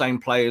are the same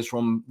players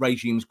from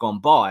regimes gone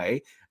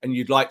by and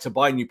you'd like to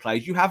buy new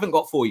players, you haven't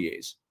got 4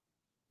 years.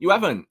 You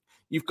haven't.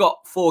 You've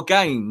got 4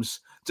 games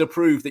to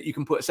prove that you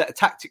can put a set of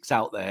tactics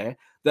out there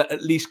that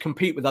at least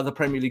compete with other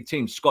Premier League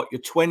teams. Scott,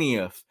 you're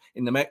 20th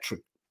in the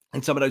metric.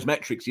 And some of those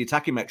metrics, the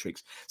attacking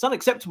metrics, it's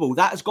unacceptable.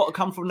 That has got to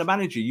come from the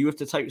manager. You have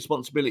to take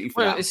responsibility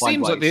for that. It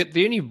seems like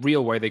the only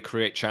real way they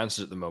create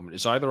chances at the moment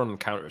is either on the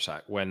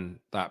counter-attack when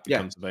that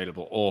becomes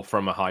available or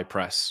from a high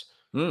press.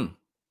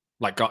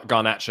 Like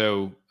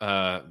Garnacho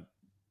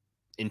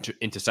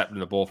intercepting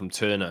the ball from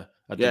Turner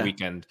at the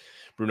weekend.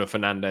 Bruno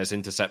Fernandes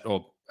intercept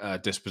or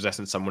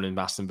dispossessing someone in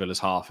Aston Villa's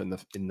half in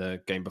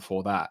the game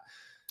before that.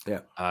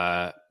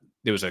 Yeah.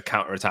 There was a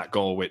counter-attack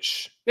goal,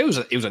 which it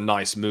was a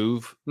nice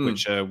move,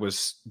 which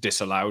was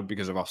disallowed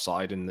because of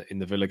offside in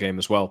the Villa game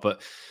as well.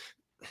 But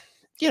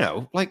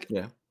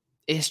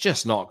it's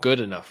just not good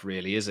enough,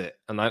 really, is it?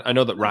 And I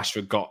know that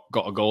Rashford got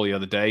a goal the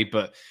other day,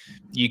 but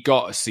you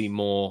got to see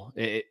more.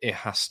 You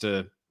have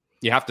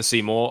to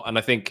see more, and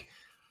I think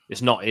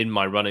it's not in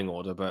my running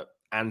order, but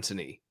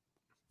Anthony.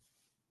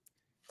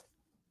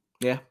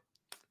 Yeah,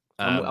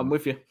 I'm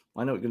with you.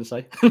 I know what you're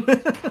going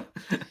to say.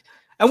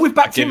 And we've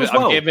backed him as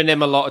well. I've given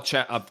him a lot of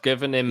chat. I've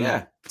given him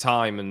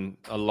time and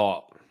a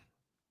lot.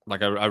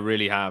 Like I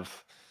really have.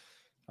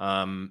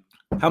 How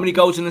many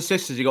goals and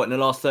assists has he got in the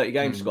last 30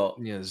 games, Scott?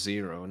 Yeah,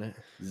 0, isn't it?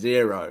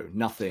 0,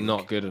 nothing.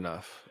 Not good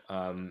enough.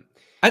 And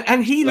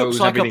he looks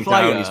like a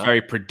player. He's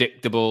very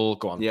predictable.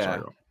 Go on.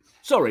 Yeah.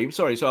 Sorry.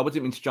 I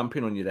didn't mean to jump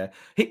in on you there.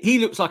 He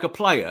looks like a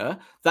player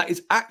that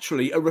is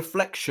actually a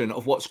reflection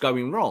of what's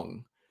going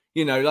wrong.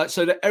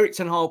 So that Erik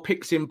ten Hag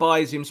picks him,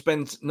 buys him,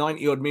 spends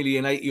 90-odd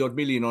million, 80-odd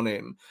million on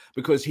him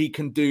because he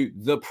can do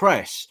the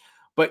press.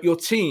 But your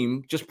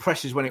team just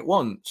presses when it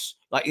wants,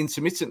 like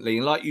intermittently.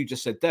 And like you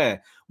just said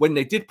there, when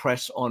they did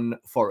press on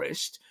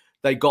Forest,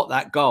 they got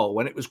that goal.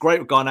 When it was great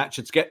with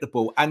Garnacho to get the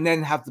ball and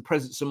then have the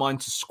presence of mind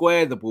to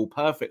square the ball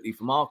perfectly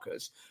for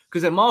Marcus.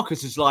 Because then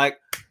Marcus is like,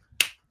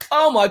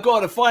 oh my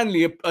God,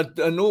 finally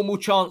a normal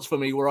chance for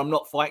me where I'm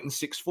not fighting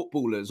 6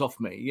 footballers off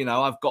me.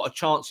 I've got a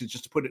chance to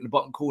just put it in the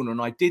bottom corner,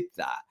 and I did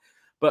that.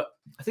 But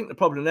I think the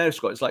problem there,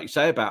 Scott, is like you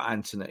say about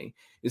Anthony,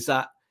 is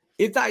that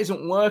if that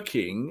isn't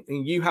working,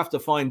 and you have to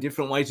find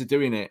different ways of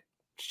doing it,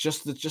 it's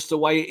just the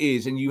way it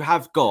is, and you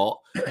have got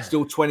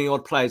still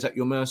 20-odd players at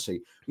your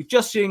mercy. We're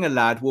just seeing a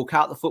lad walk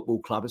out the football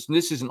club, and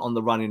this isn't on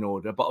the running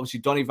order, but obviously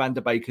Donny van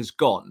der Beek has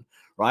gone,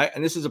 right?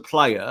 And this is a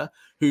player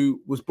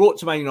who was brought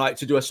to Man United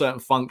to do a certain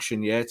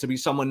function, to be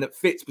someone that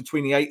fits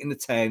between the 8 and the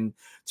 10,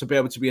 to be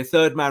able to be a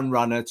third-man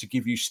runner, to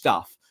give you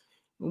stuff.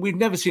 We've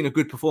never seen a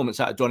good performance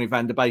out of Donny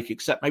van der Beek,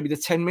 except maybe the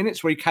 10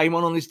 minutes where he came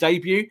on his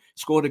debut,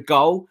 scored a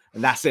goal,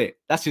 and that's it.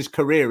 That's his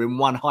career in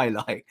one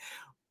highlight.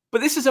 But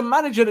this is a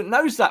manager that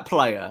knows that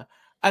player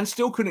and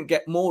still couldn't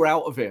get more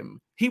out of him.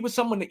 He was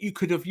someone that you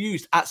could have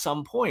used at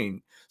some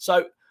point.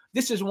 So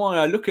this is why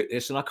I look at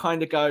this and I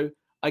kind of go,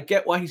 I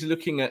get why he's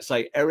looking at,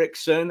 say,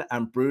 Eriksen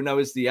and Bruno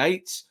as the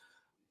 8s.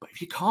 But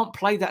if you can't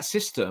play that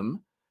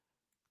system,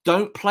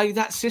 don't play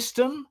that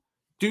system.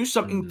 Do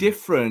something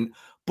different.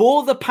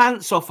 Bore the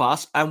pants off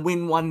us and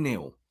win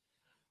 1-0.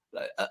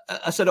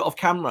 I said it off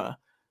camera.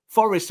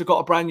 Forest have got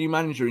a brand new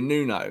manager in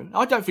Nuno.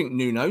 I don't think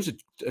Nuno's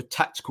a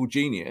tactical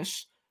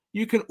genius.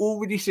 You can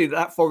already see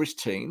that Forest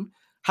team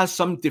has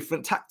some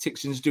different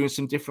tactics and is doing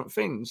some different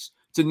things.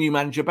 It's a new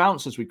manager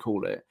bounce, as we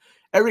call it.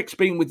 Eric's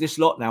been with this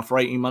lot now for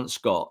 18 months,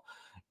 Scott.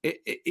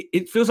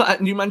 It feels like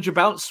that new manager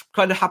bounce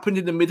kind of happened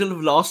in the middle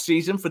of last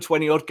season for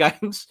 20-odd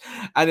games.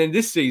 And in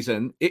this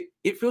season,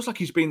 it feels like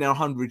he's been there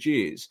 100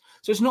 years.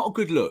 So it's not a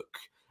good look.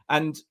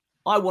 And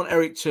I want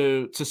Eric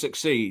to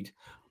succeed.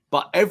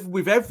 But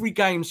with every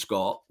game,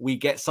 Scott, we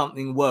get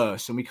something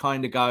worse, and we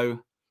kind of go.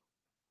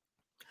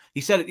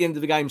 He said at the end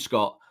of the game,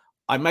 Scott,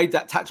 I made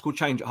that tactical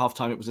change at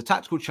halftime. It was a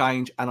tactical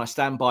change, and I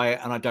stand by it,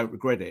 and I don't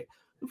regret it.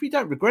 If you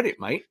don't regret it,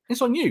 mate,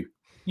 it's on you.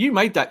 You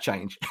made that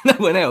change, no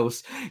one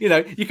else.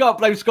 You can't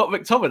blame Scott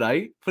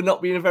McTominay for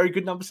not being a very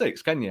good number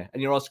 6, can you?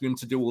 And you're asking him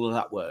to do all of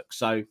that work.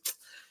 So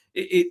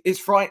it's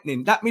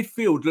frightening. That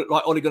midfield looked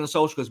like Ole Gunnar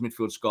Solskjaer's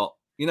midfield, Scott.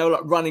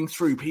 Like running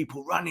through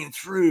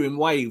in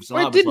waves. And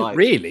well, it didn't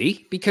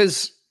really,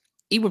 because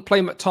he would play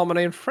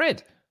McTominay and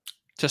Fred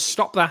to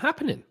stop that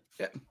happening.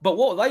 Yeah, but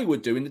what they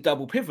would do in the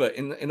double pivot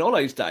in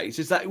Ole's days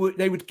is that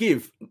they would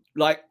give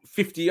like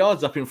 50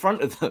 yards up in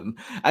front of them,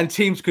 and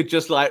teams could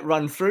just like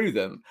run through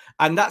them.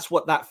 And that's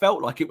what that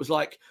felt like. It was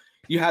like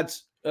you had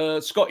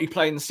Scotty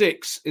playing the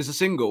 6 is a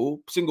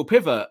single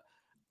pivot,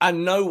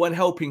 and no one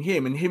helping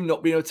him, and him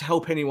not being able to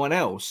help anyone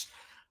else.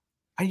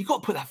 And you've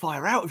got to put that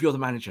fire out if you're the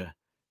manager.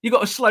 You've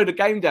got to slow the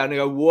game down and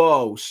go,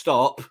 whoa,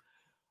 stop.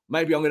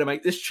 Maybe I'm going to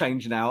make this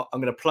change now.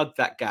 I'm going to plug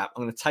that gap.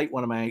 I'm going to take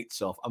one of my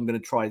 8s off. I'm going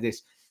to try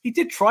this. He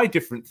did try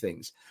different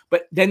things,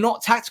 but they're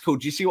not tactical.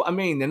 Do you see what I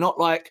mean? They're not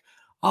like,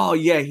 oh,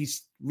 yeah,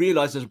 he's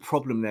realized there's a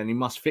problem there and he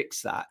must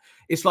fix that.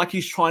 It's like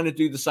he's trying to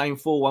do the same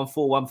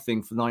 4-1-4-1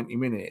 thing for 90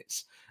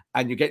 minutes,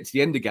 and you get to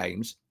the end of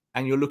games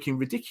and you're looking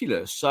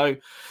ridiculous. So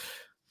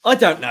I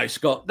don't know,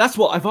 Scott. That's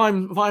what, if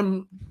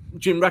I'm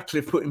Jim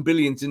Ratcliffe putting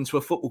billions into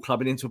a football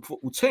club and into a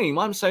football team,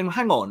 I'm saying,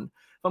 hang on,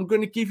 if I'm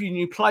going to give you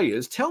new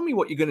players, tell me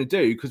what you're going to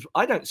do, because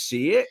I don't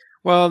see it.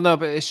 Well, no,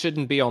 but it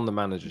shouldn't be on the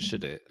manager,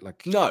 should it?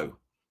 No.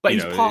 But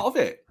he's part of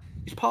it.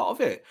 He's part of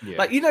it. Yeah.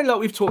 Like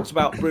we've talked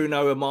about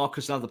Bruno and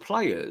Marcus and other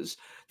players.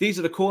 These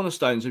are the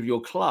cornerstones of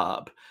your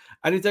club.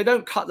 And if they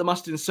don't cut the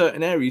mustard in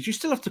certain areas, you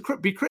still have to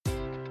be critical.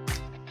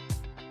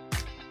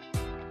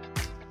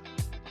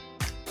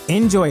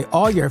 Enjoy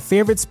all your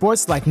favorite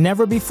sports like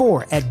never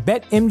before at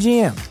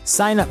BetMGM.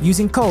 Sign up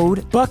using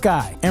code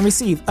Buckeye and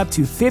receive up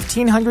to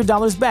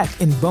 $1,500 back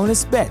in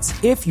bonus bets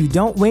if you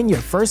don't win your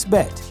first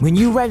bet. When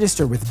you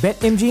register with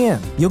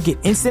BetMGM, you'll get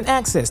instant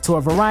access to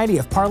a variety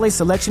of parlay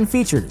selection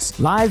features,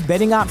 live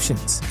betting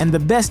options, and the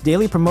best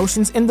daily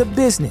promotions in the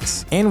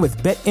business. And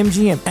with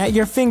BetMGM at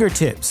your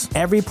fingertips,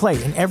 every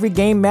play and every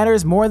game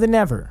matters more than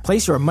ever.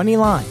 Place your money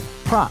line,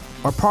 prop,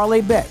 or parlay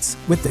bets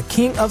with the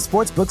king of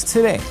sportsbooks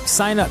today.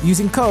 Sign up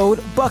using code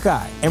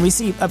Buckeye and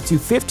receive up to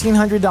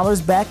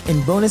 $1,500 back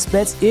in bonus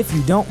bets if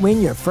you don't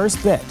win your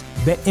first bet.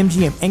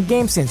 BetMGM and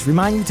GameSense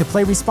remind you to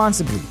play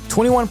responsibly.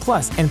 21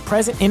 plus and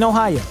present in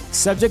Ohio,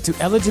 subject to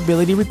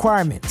eligibility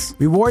requirements.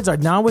 Rewards are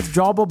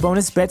non-withdrawable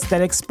bonus bets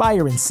that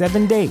expire in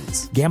 7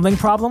 days. Gambling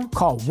problem?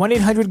 Call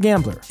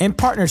 1-800-GAMBLER. In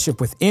partnership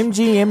with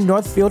MGM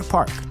Northfield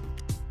Park.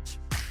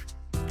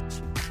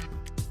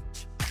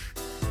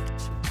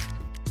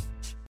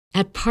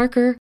 At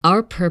Parker,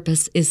 our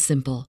purpose is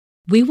simple.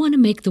 We want to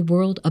make the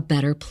world a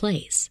better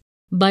place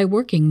by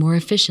working more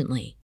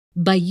efficiently,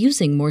 by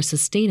using more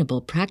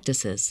sustainable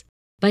practices,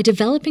 by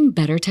developing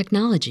better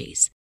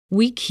technologies.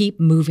 We keep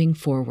moving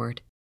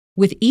forward.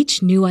 With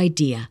each new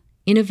idea,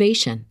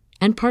 innovation,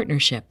 and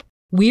partnership,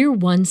 we're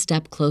one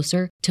step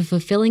closer to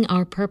fulfilling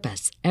our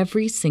purpose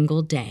every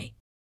single day.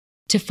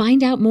 To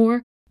find out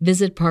more,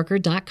 visit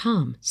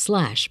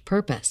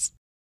parker.com/purpose.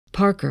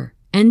 Parker,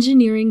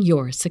 engineering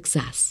your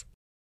success.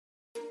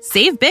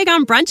 Save big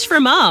on brunch for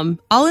mom,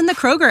 all in the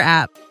Kroger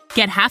app.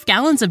 Get half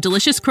gallons of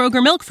delicious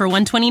Kroger milk for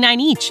 $1.29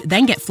 each.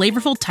 Then get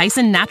flavorful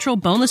Tyson natural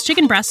boneless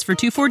chicken breasts for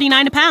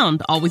 $2.49 a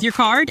pound, all with your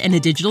card and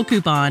a digital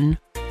coupon.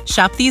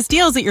 Shop these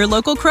deals at your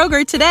local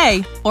Kroger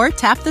today, or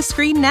tap the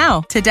screen now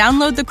to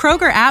download the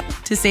Kroger app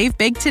to save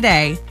big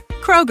today.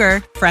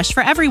 Kroger, fresh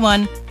for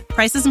everyone.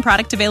 Prices and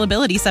product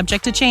availability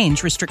subject to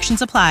change.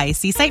 Restrictions apply.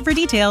 See site for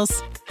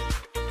details.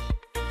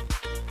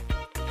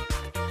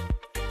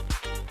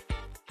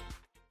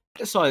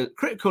 So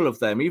critical of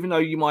them, even though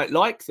you might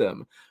like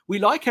them. We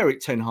like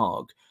Erik ten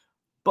Hag,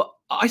 but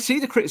I see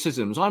the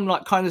criticisms. I'm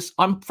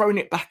throwing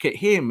it back at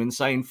him and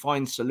saying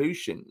find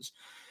solutions,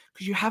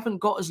 because you haven't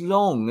got as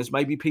long as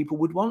maybe people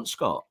would want,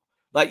 Scott.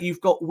 Like,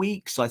 you've got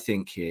weeks, I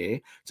think,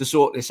 here to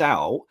sort this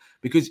out,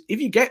 because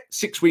if you get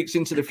 6 weeks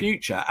into the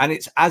future and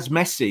it's as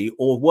messy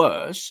or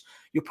worse,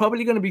 you're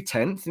probably going to be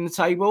 10th in the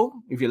table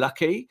if you're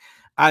lucky,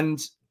 and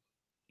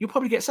you'll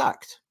probably get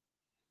sacked.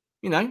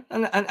 And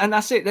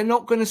that's it. They're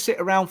not going to sit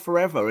around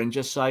forever and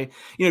just say,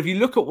 if you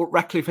look at what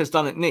Ratcliffe has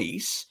done at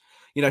Nice,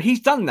 he's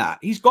done that.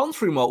 He's gone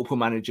through multiple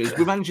managers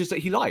with managers that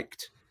he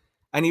liked.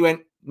 And he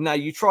went, no,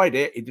 you tried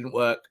it. It didn't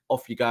work.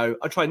 Off you go.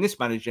 I'm trying this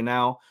manager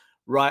now.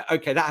 Right.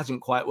 Okay. That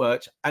hasn't quite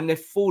worked. And they've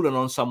fallen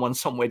on someone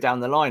somewhere down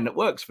the line that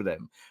works for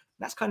them.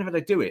 That's kind of how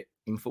they do it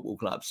in football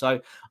clubs.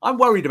 So I'm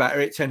worried about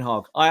Erik ten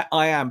Hag.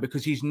 I am,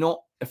 because he's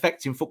not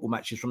affecting football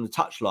matches from the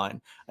touchline.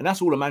 And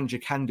that's all a manager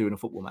can do in a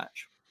football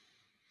match.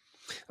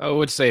 I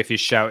would say if you're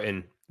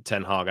shouting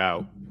Ten Hag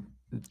out,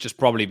 just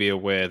probably be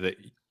aware that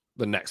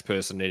the next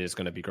person in is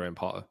going to be Graham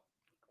Potter.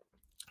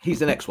 He's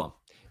the next one.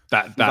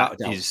 That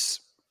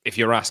is, if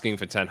you're asking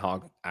for Ten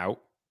Hag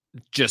out,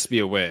 just be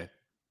aware.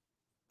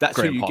 That's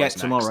Graham who you Potter's get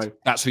tomorrow. Next.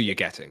 That's who you're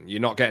getting.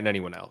 You're not getting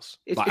anyone else.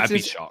 I'd be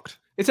shocked.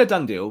 It's a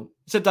done deal.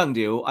 It's a done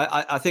deal.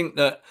 I think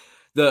that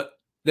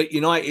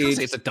United.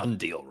 It's a done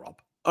deal, Rob.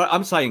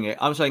 I'm saying it.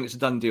 I'm saying it's a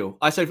done deal.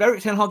 I say if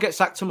Eric Ten Hag gets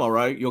sacked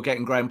tomorrow, you're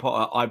getting Graham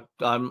Potter.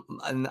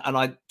 And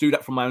I do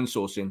that from my own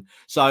sourcing.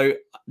 So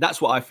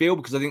that's what I feel,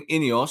 because I think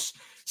Ineos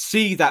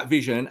see that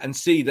vision and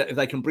see that if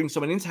they can bring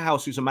someone into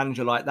house who's a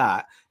manager like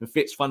that and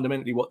fits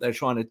fundamentally what they're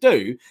trying to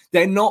do,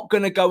 they're not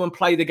going to go and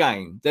play the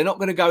game. They're not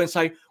going to go and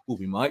say, well,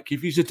 we might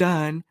give you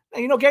Zidane. No,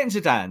 you're not getting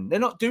Zidane. They're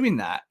not doing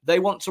that. They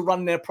want to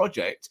run their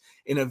project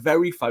in a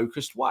very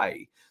focused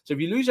way. So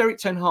if you lose Eric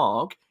Ten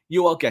Hag,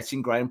 you are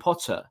getting Graham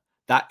Potter.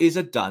 That is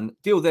a done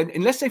deal. Then,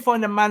 unless they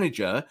find a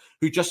manager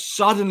who just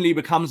suddenly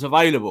becomes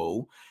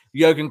available,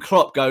 Jurgen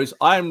Klopp goes,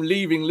 I'm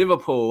leaving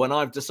Liverpool and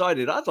I've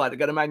decided I'd like to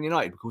go to Man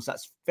United, because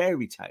that's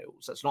fairy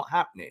tales. That's not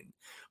happening.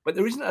 But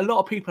there isn't a lot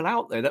of people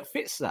out there that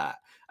fits that.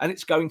 And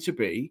it's going to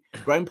be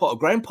Graham Potter.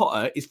 Graham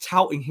Potter is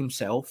touting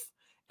himself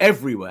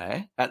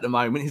everywhere at the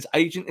moment. His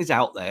agent is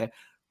out there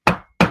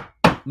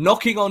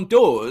knocking on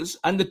doors.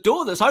 And the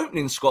door that's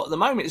opening, Scott, at the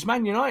moment is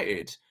Man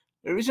United.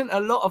 There isn't a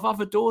lot of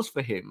other doors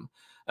for him.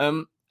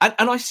 And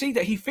I see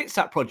that he fits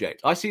that project.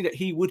 I see that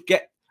he would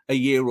get a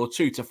year or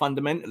two to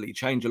fundamentally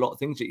change a lot of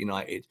things at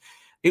United.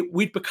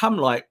 We'd become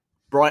like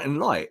Brighton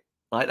Light.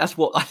 Like, that's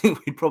what I think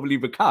we'd probably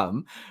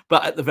become,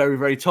 but at the very,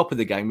 very top of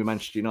the game with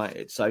Manchester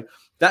United. So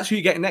that's who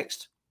you get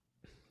next.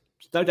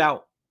 No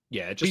doubt.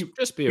 Yeah,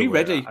 just be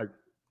ready.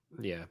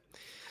 Yeah.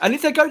 And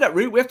if they go that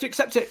route, we have to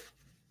accept it,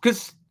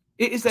 because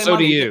it is their money. So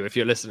do you, if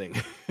you're listening.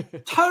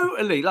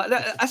 Totally. Like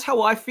that's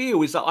how I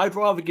feel, is that I'd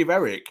rather give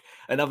Eric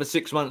another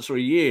 6 months or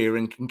a year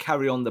and can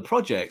carry on the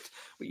project.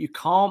 But you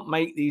can't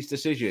make these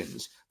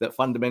decisions that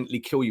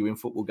fundamentally kill you in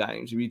football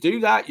games. If you do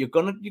that, you're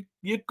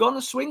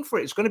gonna swing for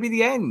it. It's gonna be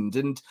the end.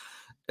 And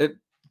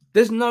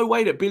there's no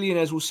way that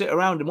billionaires will sit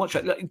around and watch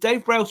it. Like,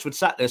 Dave Brailsford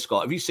sat there,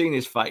 Scott. Have you seen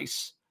his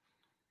face?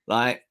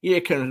 Like,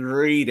 you can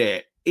read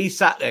it. He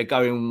sat there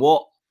going,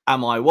 what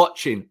am I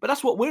watching? But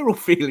that's what we're all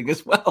feeling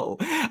as well.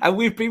 And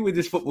we've been with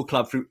this football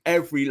club through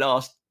every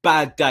last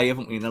bad day,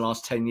 haven't we, in the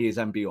last 10 years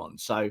and beyond.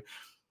 So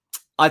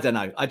I don't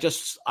know.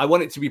 I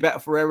want it to be better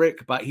for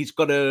Eric, but he's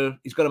got to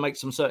make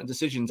some certain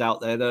decisions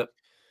out there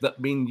that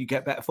mean you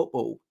get better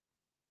football.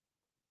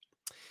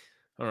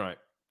 All right.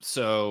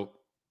 So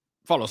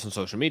follow us on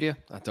social media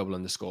at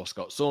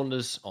 @_Scott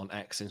Saunders on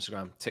X,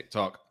 Instagram,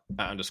 TikTok,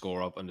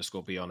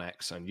 @_Rob_B on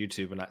X, and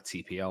YouTube, and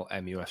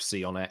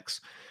 @TPLMUFC on X.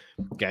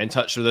 Get in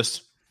touch with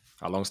us.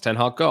 How long's Ten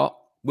Hag got?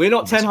 We're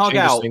not Ten Hag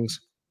out.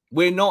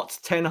 We're not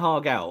Ten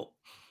Hag out,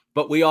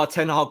 but we are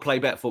Ten Hag play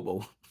better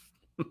football.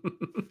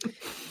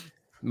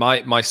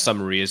 My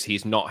summary is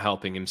he's not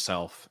helping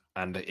himself,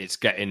 and it's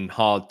getting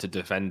hard to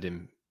defend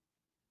him,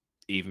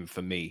 even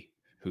for me,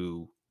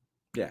 who,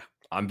 yeah,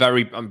 I've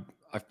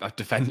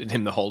defended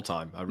him the whole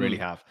time. I really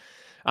have.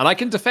 And I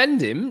can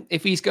defend him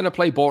if he's going to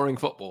play boring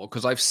football,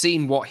 because I've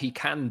seen what he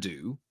can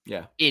do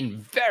in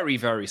very,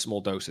 very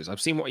small doses.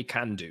 I've seen what he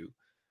can do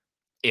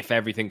if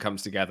everything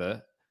comes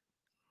together.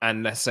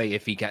 And let's say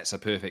if he gets a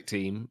perfect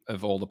team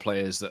of all the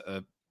players that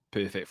are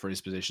perfect for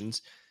his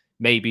positions,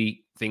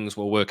 maybe things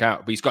will work out.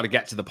 But he's got to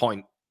get to the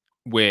point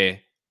where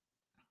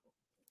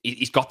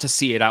he's got to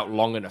see it out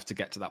long enough to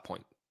get to that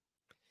point.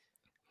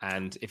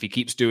 And if he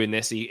keeps doing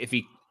this, if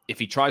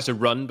he tries to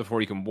run before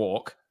he can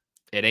walk,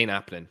 it ain't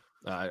happening.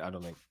 I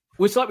don't think.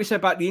 Well, it's like we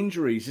said about the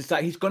injuries, is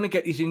that he's going to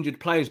get these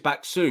injured players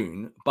back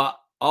soon. But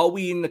are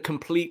we in the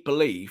complete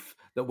belief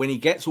that when he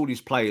gets all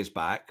these players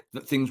back,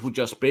 that things will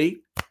just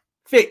be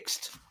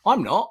fixed?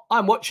 I'm not.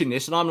 I'm watching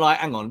this and I'm like,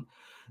 hang on.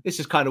 This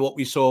is kind of what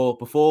we saw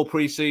before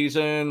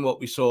pre-season, what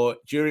we saw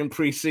during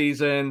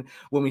pre-season,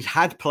 when we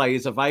had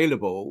players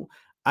available,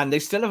 and they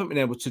still haven't been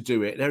able to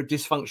do it. They're a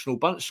dysfunctional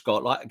bunch,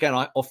 Scott. Like, again,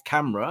 off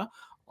camera,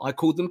 I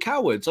called them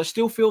cowards. I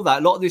still feel that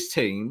a lot of this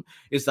team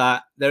is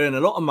that they're in a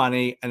lot of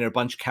money and they're a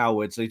bunch of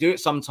cowards. They do it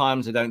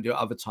sometimes, they don't do it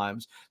other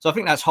times. So I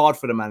think that's hard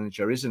for the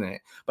manager, isn't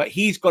it? But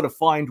he's got to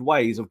find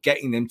ways of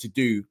getting them to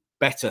do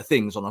better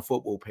things on a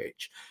football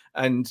pitch.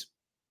 And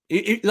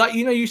like,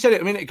 you said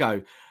it a minute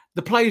ago,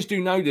 the players do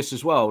know this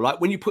as well.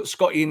 Like, when you put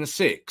Scotty in the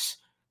 6,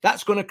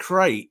 that's going to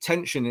create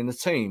tension in the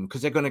team,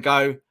 because they're going to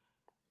go,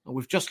 oh,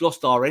 we've just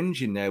lost our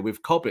engine there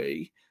with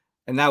Cobby,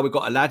 and now we've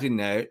got a lad in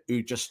there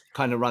who just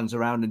kind of runs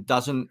around and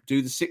doesn't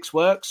do the 6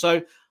 work.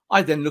 So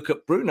I then look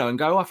at Bruno and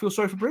go, I feel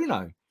sorry for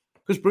Bruno,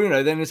 because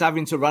Bruno then is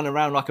having to run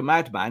around like a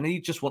madman. And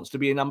he just wants to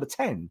be a number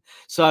 10.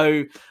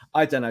 So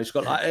I don't know,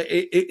 Scott.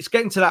 It's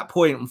getting to that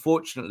point,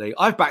 unfortunately.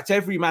 I've backed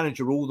every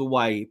manager all the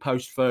way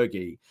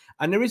post-Fergie.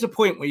 And there is a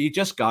point where you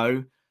just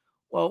go,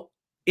 well,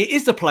 it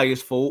is the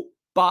players' fault,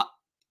 but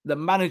the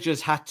managers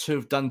had to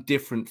have done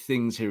different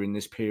things here in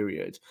this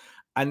period.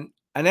 And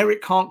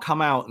Eric can't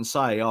come out and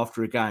say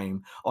after a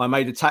game, I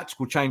made a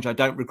tactical change, I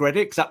don't regret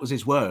it, because that was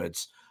his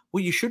words.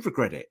 Well, you should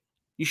regret it.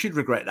 You should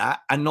regret that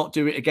and not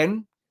do it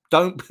again.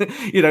 Don't,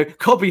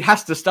 Cobby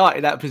has to start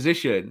in that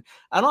position.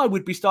 And I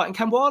would be starting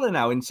Kambwala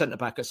now in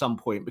centre-back at some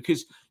point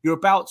because you're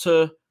about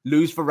to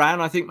lose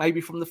Varane, I think,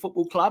 maybe from the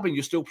football club, and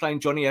you're still playing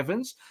Johnny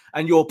Evans,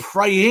 and you're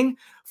praying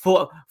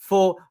for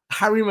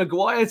Harry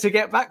Maguire to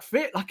get back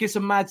fit. Like, it's a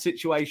mad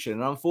situation.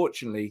 And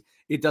unfortunately,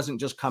 it doesn't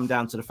just come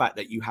down to the fact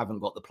that you haven't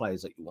got the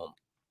players that you want.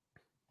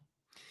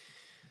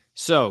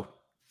 So,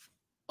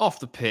 off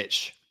the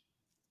pitch,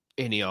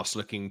 Ineos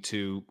looking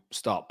to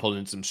start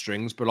pulling some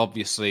strings, but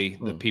obviously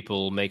the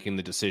people making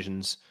the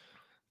decisions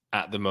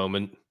at the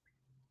moment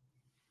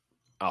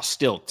are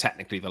still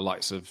technically the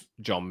likes of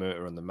John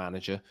Murter and the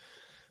manager.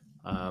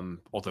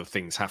 Although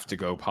things have to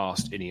go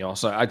past Ineos.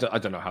 So I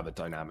don't know how the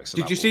dynamics of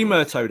Did you see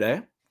Murto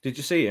there? Did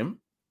you see him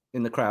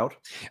in the crowd?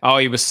 Oh,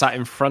 he was sat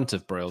in front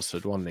of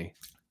Brailsford, wasn't he?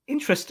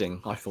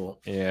 Interesting, I thought.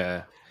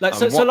 Yeah. Like,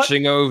 I'm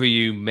watching over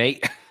you,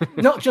 mate.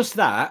 Not just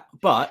that,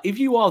 but if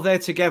you are there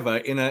together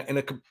in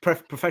a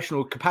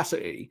professional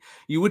capacity,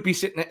 you would be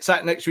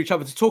sat next to each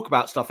other to talk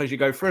about stuff as you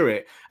go through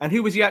it. And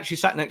who was he actually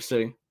sat next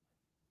to?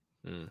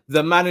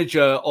 The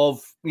manager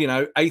of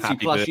 80 Happy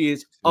plus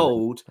years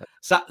old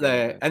sat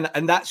there,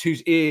 and that's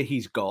whose ear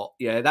he's got.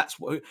 Yeah, that's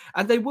what.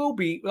 And they will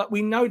be, like,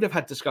 we know they've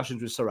had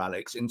discussions with Sir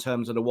Alex in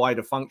terms of the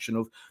wider function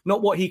of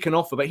not what he can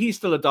offer, but he's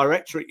still a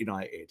director at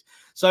United.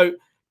 So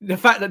the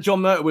fact that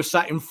John Murter was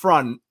sat in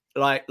front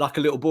like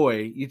a little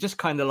boy, you're just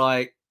kind of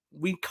like,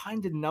 we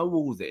kind of know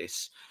all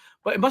this.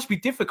 But it must be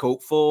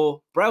difficult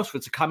for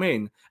Brailsford to come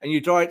in and your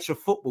director of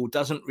football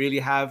doesn't really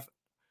have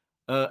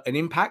an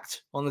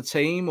impact on the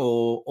team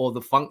or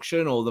the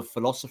function or the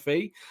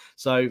philosophy.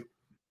 So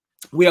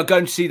we are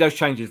going to see those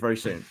changes very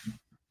soon.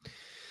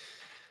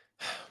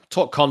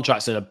 Talk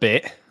contracts in a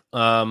bit.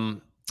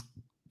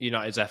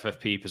 United's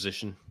FFP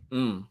position.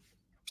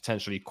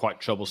 Potentially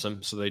quite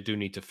troublesome, so they do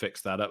need to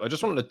fix that up. I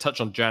just wanted to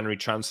touch on January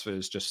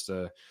transfers just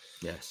a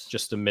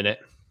minute,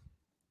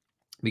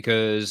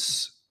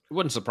 because it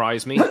wouldn't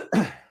surprise me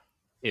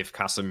if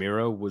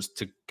Casemiro was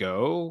to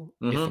go,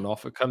 if an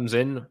offer comes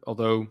in,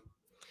 although,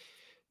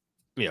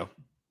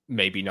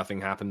 maybe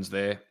nothing happens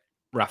there.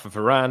 Rafa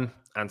Varane,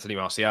 Anthony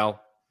Martial,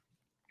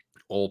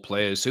 all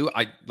players who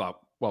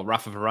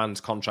Rafa Varane's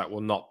contract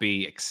will not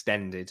be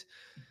extended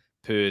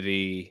per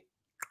the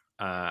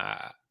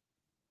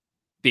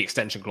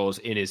extension clause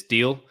in his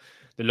deal.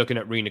 They're looking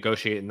at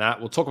renegotiating that.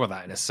 We'll talk about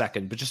that in a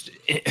second. But just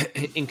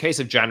in case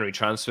of January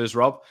transfers,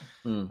 Rob,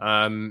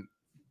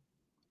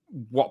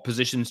 what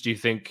positions do you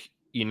think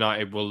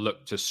United will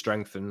look to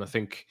strengthen? I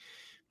think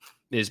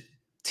there's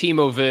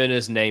Timo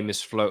Werner's name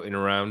is floating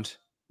around.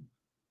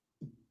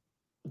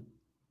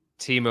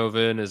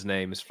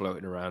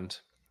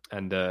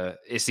 And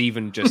it's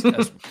even just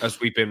as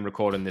we've been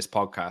recording this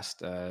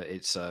podcast,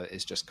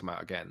 it's just come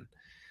out again.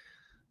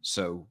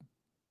 So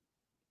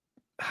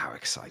how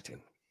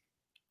exciting.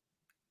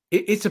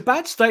 It's a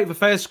bad state of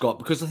affairs, Scott,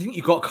 because I think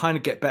you've got to kind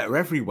of get better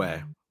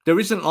everywhere. There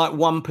isn't like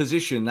one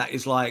position that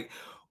is like,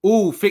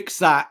 oh, fix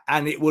that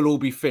and it will all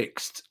be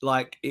fixed.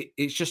 Like,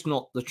 it's just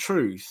not the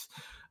truth.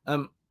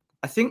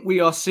 I think we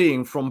are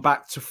seeing from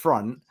back to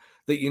front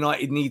that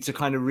United need to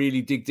kind of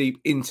really dig deep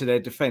into their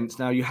defence.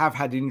 Now, you have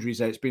had injuries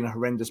there. It's been a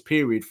horrendous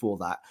period for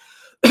that.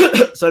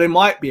 So there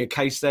might be a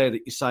case there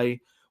that you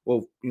say,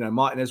 well,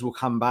 Martinez will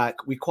come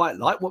back. We quite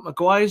like what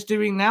Maguire's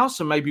doing now,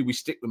 so maybe we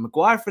stick with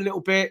Maguire for a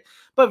little bit.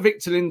 But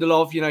Victor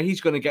Lindelof,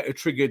 he's going to get a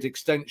triggered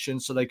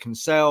extension so they can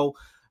sell.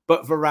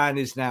 But Varane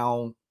is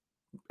now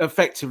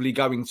effectively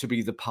going to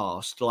be the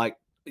past. Like,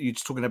 you're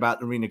just talking about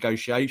the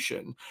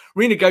renegotiation.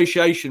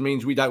 Renegotiation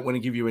means we don't want to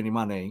give you any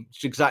money.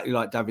 It's exactly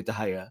like David De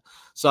Gea.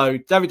 So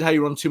David De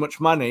Gea on too much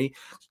money.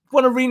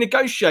 Want to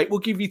renegotiate? We'll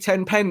give you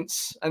 10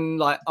 pence. And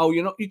like, oh,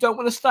 you don't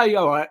want to stay?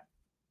 All right,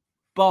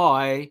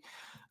 bye.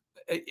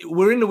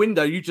 We're in the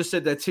window. You just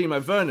said there,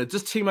 Timo Werner.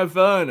 Does Timo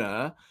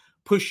Werner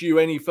push you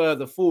any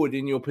further forward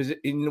in your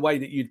in the way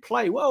that you'd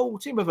play? Well,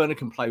 Timo Werner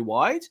can play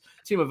wide.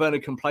 Timo Werner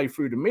can play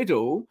through the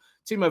middle.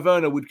 Timo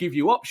Werner would give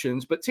you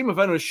options, but Timo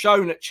Werner has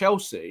shown at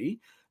Chelsea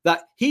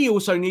that he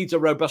also needs a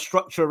robust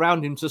structure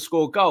around him to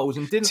score goals.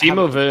 And didn't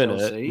Timo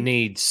Werner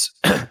needs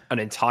an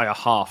entire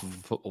half of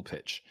a football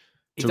pitch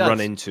to run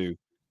into,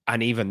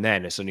 and even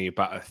then, it's only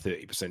about a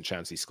 30%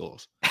 chance he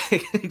scores.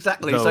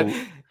 Exactly. So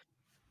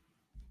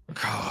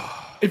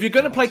if you're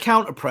going to play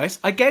counter press,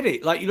 I get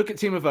it. Like, you look at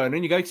Timo Werner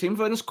and you go, Timo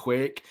Werner's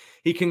quick.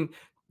 He can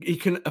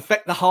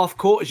affect the half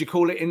court, as you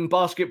call it in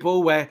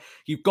basketball, where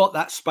you've got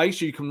that space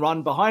so you can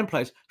run behind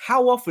players.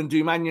 How often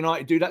do Man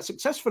United do that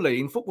successfully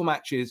in football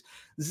matches?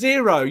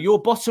 Zero. You're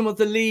bottom of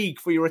the league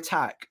for your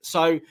attack.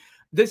 So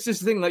this is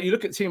the thing. Like, you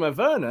look at Timo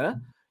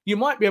Werner, you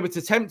might be able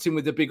to tempt him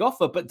with a big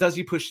offer, but does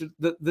he push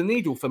the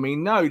needle for me?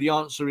 No. The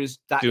answer is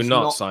that. Do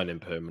not sign him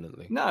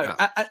permanently. No.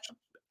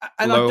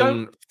 And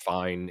loan,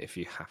 fine if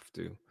you have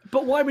to.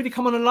 But why would he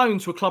come on a loan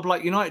to a club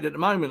like United at the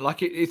moment?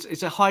 Like,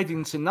 it's a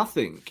hiding to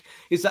nothing.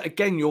 Is that,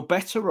 again, you're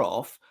better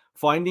off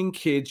finding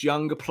kids,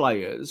 younger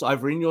players,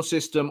 either in your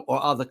system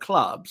or other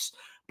clubs,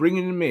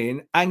 bringing them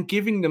in and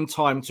giving them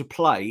time to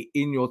play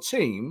in your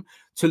team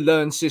to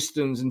learn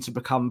systems and to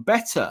become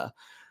better.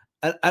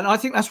 And I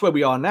think that's where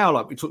we are now.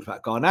 Like we talked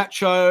about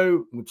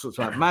Garnacho, we talked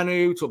about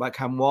Manu, we talked about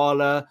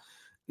Kamwala.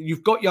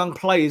 You've got young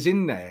players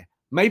in there.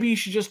 Maybe you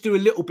should just do a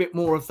little bit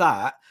more of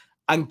that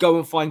and go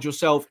and find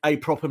yourself a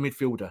proper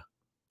midfielder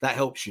that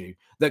helps you,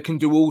 that can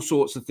do all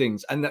sorts of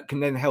things, and that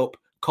can then help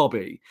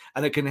Cobby,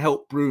 and it can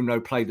help Bruno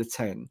play the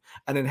 10,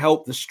 and then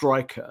help the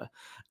striker.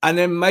 And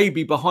then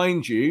maybe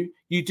behind you,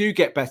 you do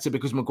get better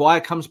because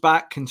Maguire comes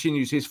back,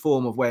 continues his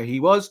form of where he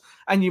was,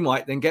 and you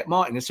might then get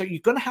Martinez. So you're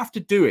going to have to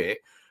do it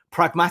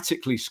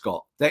pragmatically,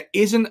 Scott. There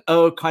isn't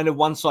a kind of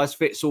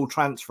one-size-fits-all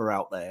transfer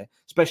out there,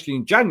 especially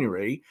in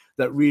January,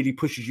 that really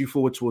pushes you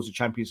forward towards the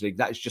Champions League.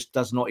 That just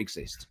does not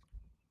exist.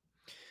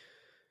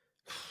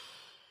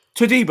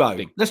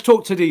 Todibo. Let's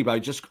talk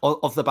Todibo just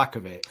off the back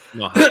of it.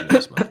 Not having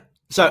this, man.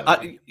 So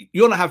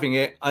you're not having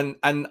it,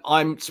 and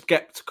I'm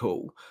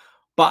skeptical.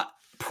 But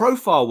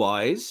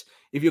profile-wise,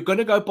 if you're going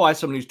to go buy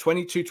someone who's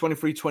 22,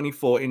 23,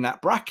 24 in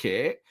that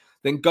bracket,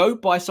 then go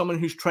buy someone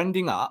who's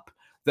trending up,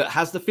 that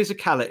has the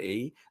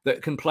physicality,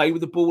 that can play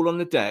with the ball on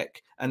the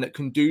deck, and that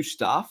can do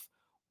stuff.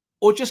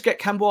 Or just get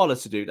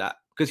Kamwala to do that,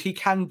 because he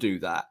can do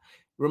that.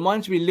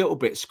 Reminds me a little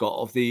bit, Scott,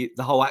 of the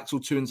whole Axel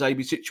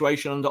Tuanzebe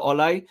situation under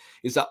Ole,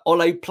 is that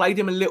Ole played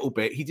him a little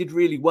bit. He did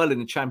really well in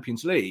the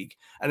Champions League,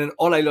 and then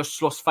Ole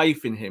lost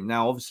faith in him.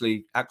 Now,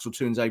 obviously, Axel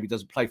Tuanzebe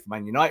doesn't play for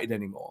Man United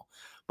anymore,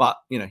 but,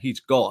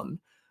 he's gone.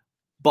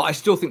 But I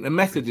still think the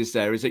method is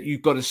that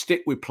you've got to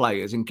stick with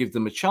players and give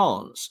them a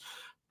chance.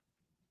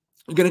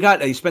 You're going to go out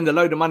there, you spend a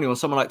load of money on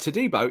someone like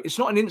Todibo. It's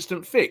not an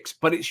instant fix,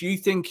 but it's you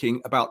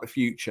thinking about the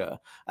future.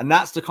 And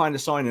that's the kind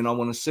of signing I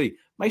want to see.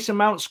 Mason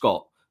Mount,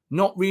 Scott,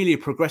 not really a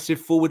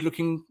progressive,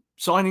 forward-looking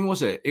signing,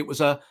 was it? It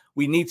was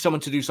we need someone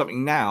to do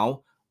something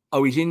now.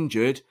 Oh, he's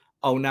injured.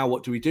 Oh, now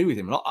what do we do with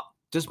him?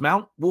 Does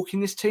Mount walk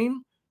in this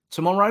team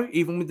tomorrow,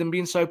 even with them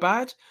being so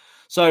bad?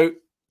 So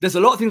there's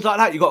a lot of things like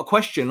that you've got to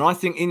question. And I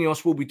think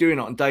Ineos will be doing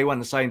it on day one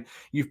and saying,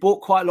 you've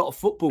bought quite a lot of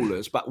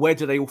footballers, but where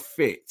do they all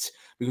fit?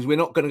 Because we're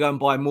not going to go and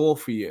buy more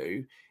for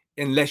you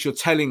unless you're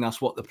telling us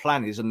what the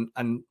plan is. And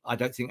I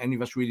don't think any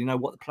of us really know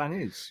what the plan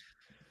is.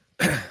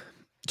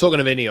 Talking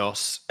of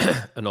Ineos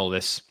and all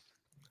this,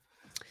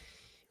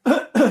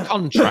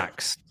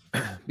 contracts,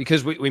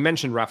 because we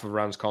mentioned Rafa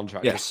Varane's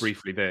contract just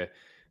briefly there.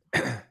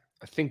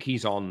 I think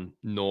he's on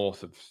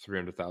north of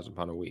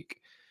 £300,000 a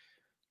week.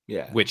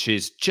 Yeah. Which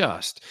is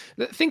just...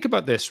 Think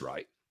about this,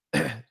 right?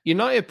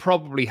 United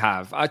probably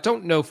have, I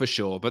don't know for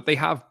sure, but they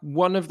have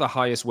one of the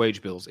highest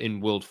wage bills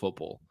in world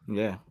football.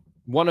 Yeah.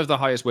 One of the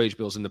highest wage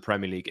bills in the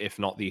Premier League, if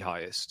not the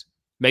highest.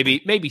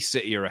 Maybe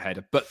City are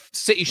ahead, but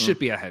City should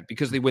be ahead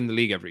because they win the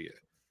league every year.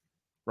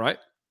 Right?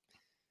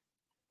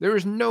 There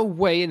is no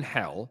way in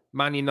hell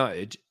Man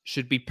United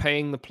should be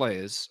paying the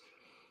players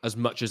as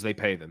much as they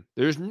pay them.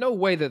 There is no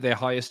way that their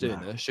highest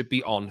earner should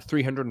be on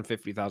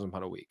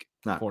 £350,000 a week,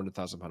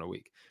 £400,000 a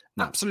week.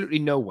 No. Absolutely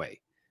no way.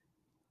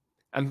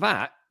 And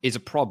that is a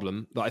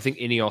problem that I think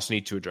Ineos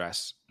need to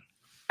address.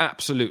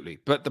 Absolutely.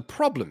 But the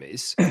problem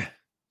is,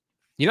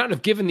 United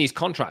have given these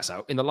contracts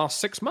out in the last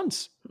 6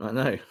 months. I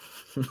know.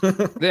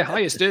 Their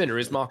highest earner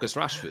is Marcus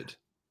Rashford.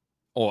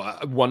 Or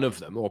one of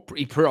them, or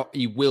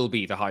he will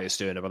be the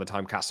highest earner by the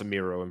time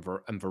Casemiro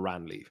and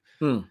Varane leave.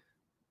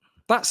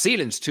 That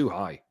ceiling's too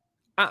high.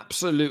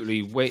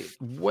 Absolutely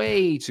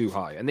way too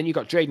high. And then you've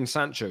got Jadon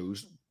Sancho,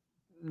 who's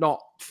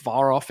not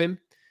far off him.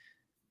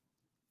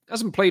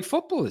 Hasn't played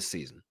football this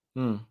season.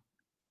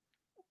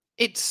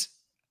 It's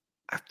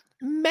a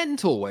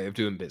mental way of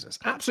doing business.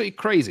 Absolutely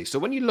crazy. So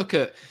when you look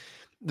at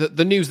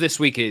the news this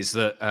week is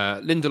that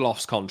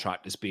Lindelof's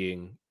contract is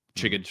being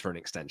triggered for an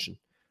extension.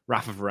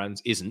 Rafa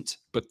Varane's isn't,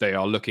 but they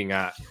are looking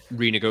at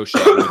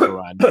renegotiating with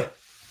Varane.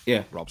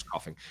 Yeah. Rob's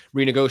coughing.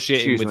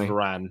 Renegotiating with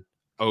Varane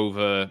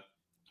over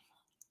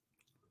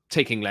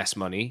taking less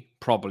money,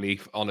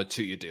 probably on a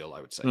 2-year deal, I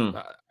would say.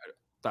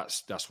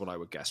 That's what I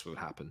would guess would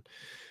happen.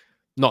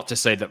 Not to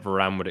say that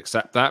Varane would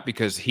accept that,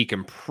 because he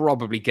can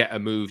probably get a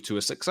move to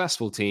a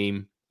successful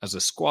team as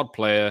a squad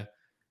player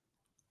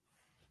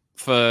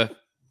for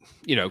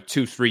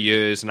 2-3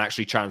 years and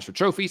actually challenge for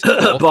trophies.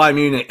 Bayern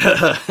Munich.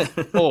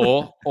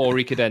 or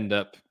he could end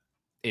up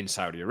in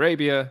Saudi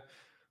Arabia,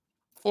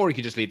 or he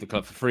could just leave the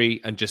club for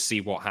free and just see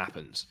what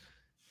happens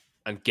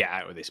and get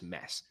out of this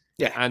mess.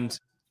 Yeah. And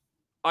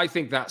I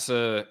think I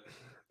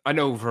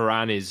know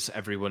Varane is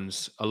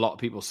a lot of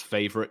people's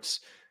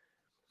favourites.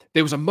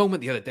 There was a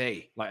moment the other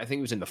day, I think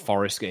it was in the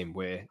Forest game,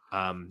 where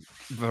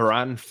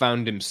Varane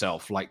found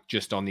himself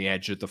just on the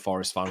edge of the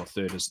Forest final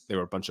third as there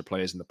were a bunch of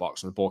players in the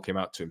box and the ball came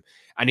out to him.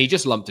 And he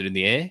just lumped it in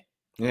the air.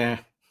 Yeah.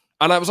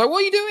 And I was like,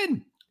 what are you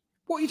doing?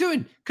 What are you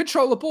doing?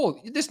 Control the ball.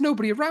 There's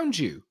nobody around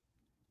you.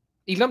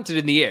 He lumped it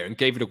in the air and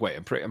gave it away.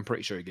 I'm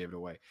pretty sure he gave it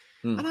away.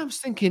 And I was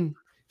thinking,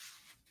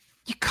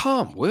 you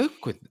can't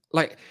work with...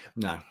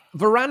 No.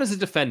 Varane as a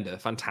defender,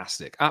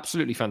 fantastic.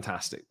 Absolutely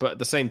fantastic. But at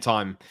the same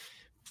time...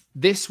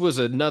 This was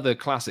another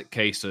classic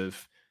case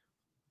of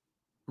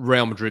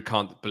Real Madrid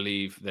can't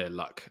believe their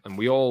luck. And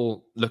we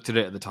all looked at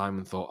it at the time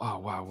and thought, oh,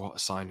 wow, what a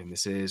signing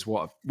this is.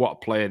 What a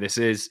player this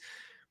is.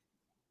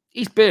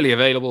 He's barely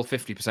available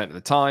 50% of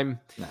the time.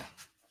 No.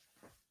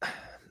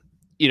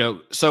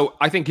 so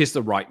I think it's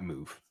the right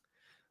move.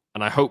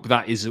 And I hope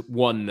that is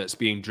one that's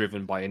being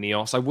driven by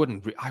Ineos. I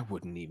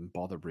wouldn't even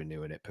bother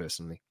renewing it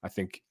personally. I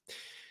think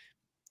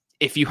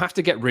if you have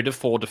to get rid of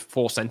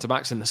four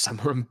centre-backs in the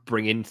summer and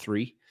bring in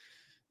 3,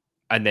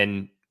 and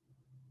then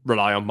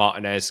rely on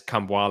Martinez,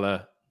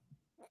 Cambuala,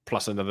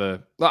 plus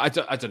another... I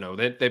don't know.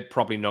 They're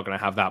probably not going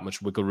to have that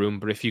much wiggle room,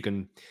 but if you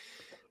can...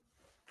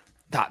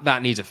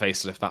 That needs a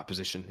facelift, that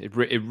position. It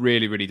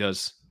really, really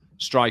does.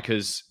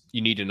 Strikers,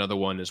 you need another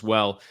one as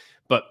well.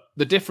 But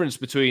the difference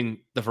between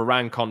the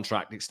Varane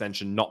contract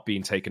extension not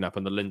being taken up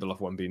and the Lindelof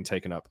one being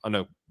taken up, I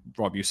know,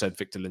 Rob, you said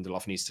Victor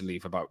Lindelof needs to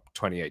leave about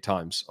 28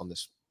 times on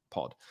this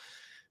pod.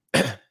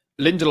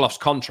 Lindelof's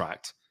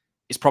contract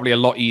is probably a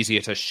lot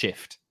easier to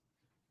shift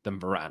than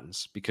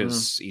Varane's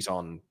because he's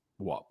on,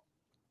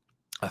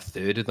 a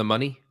third of the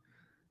money,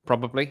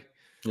 probably.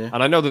 Yeah.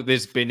 And I know that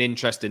there's been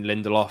interest in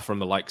Lindelof from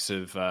the likes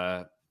of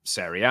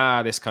Serie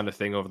A, this kind of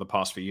thing over the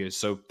past few years.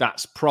 So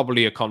that's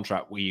probably a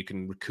contract where you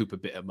can recoup a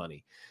bit of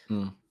money.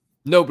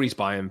 Nobody's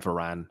buying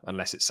Varane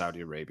unless it's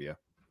Saudi Arabia.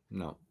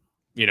 No.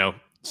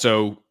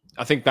 So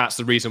I think that's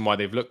the reason why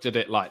they've looked at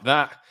it like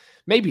that.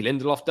 Maybe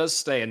Lindelof does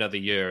stay another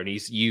year and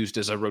he's used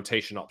as a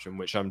rotation option,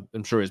 which I'm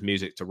sure is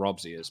music to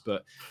Rob's ears.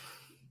 But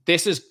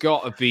this has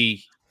got to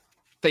be...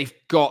 They've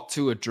got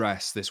to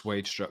address this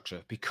wage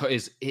structure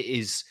because it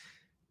is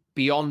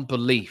beyond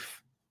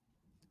belief.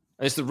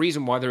 And it's the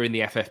reason why they're in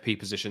the FFP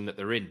position that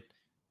they're in,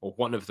 or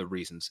one of the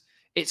reasons.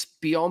 It's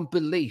beyond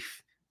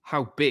belief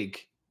how big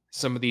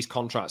some of these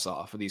contracts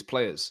are for these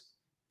players.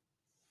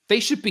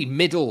 They should be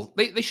middle.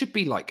 They should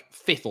be like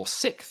 5th or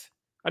 6th.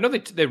 I know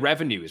that their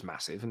revenue is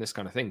massive and this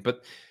kind of thing,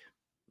 but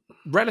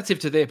relative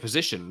to their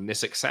position and their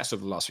success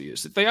over the last few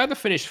years, they either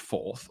finish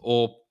 4th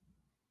or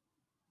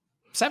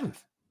 7th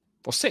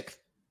or 6th.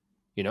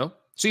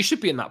 So you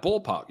should be in that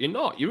ballpark. You're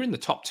not. You're in the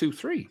top 2,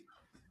 3.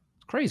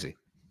 It's crazy.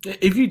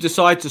 If you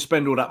decide to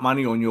spend all that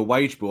money on your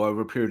wage bill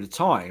over a period of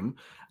time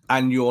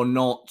and you're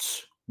not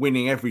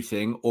winning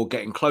everything or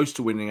getting close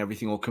to winning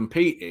everything or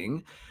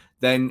competing,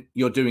 then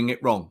you're doing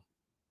it wrong.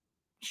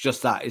 It's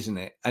just that, isn't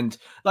it? And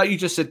like you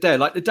just said there,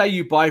 like the day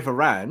you buy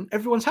Varane,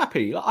 everyone's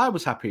happy. Like I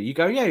was happy. You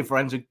go, yeah,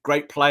 Varane's a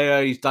great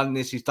player. He's done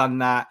this, he's done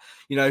that.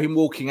 Him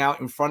walking out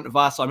in front of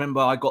us. I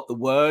remember I got the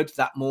word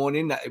that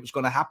morning that it was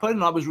going to happen.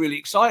 And I was really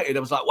excited. I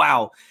was like,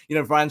 wow,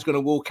 Varane's going to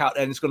walk out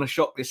there and it's going to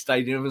shock this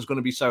stadium. Everyone's going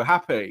to be so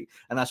happy.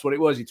 And that's what it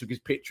was. He took his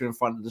picture in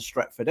front of the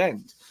Stretford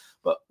end.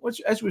 But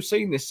as we've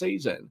seen this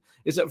season,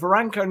 is that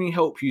Varane can only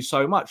help you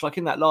so much. Like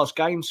in that last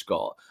game,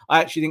 Scott,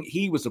 I actually think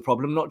he was the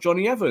problem, not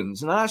Johnny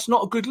Evans. And that's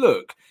not a good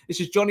look. This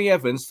is Johnny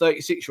Evans,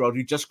 36-year-old,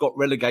 who just got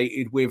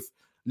relegated with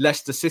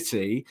Leicester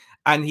City,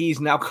 and he's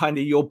now kind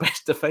of your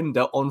best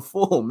defender on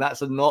form.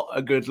 That's not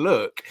a good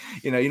look.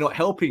 You're not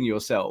helping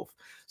yourself.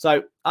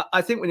 So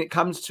I think when it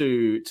comes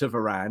to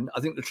Varane,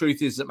 I think the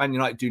truth is that Man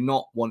United do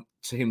not want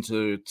him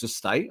to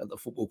stay at the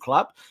football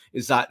club.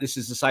 Is that this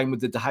is the same with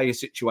the De Gea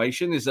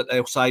situation, is that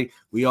they'll say,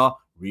 we are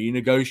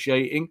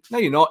renegotiating. No,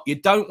 you're not. You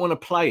don't want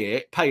to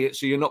pay it,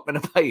 so you're not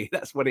going to pay it.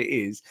 That's what it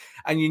is.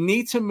 And you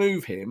need to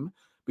move him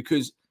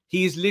because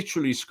he is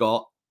literally,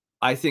 Scott,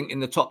 I think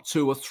in the top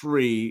 2 or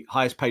 3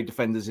 highest paid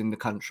defenders in the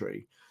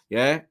country.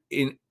 Yeah,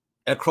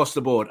 across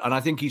the board. And I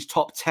think he's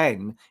top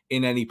 10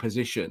 in any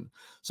position.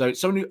 So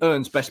someone who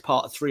earns best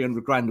part of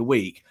 300 grand a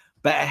week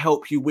better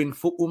help you win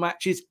football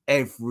matches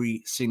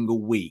every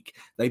single week.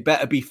 They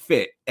better be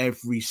fit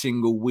every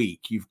single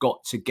week. You've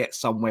got to get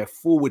somewhere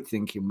forward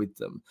thinking with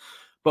them.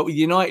 But with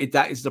United,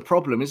 that is the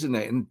problem, isn't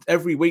it? And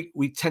every week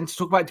we tend to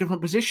talk about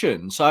different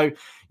positions. So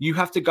you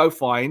have to go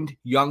find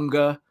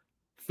younger,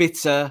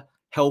 fitter,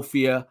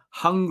 healthier,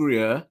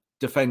 hungrier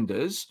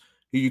defenders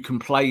who you can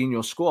play in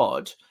your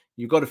squad.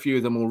 You've got a few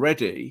of them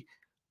already,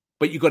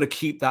 but you've got to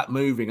keep that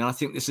moving. And I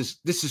think this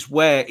is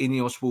where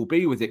Ineos will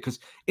be with it, because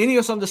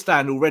Ineos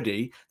understand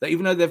already that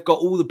even though they've got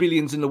all the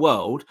billions in the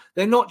world,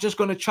 they're not just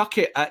going to chuck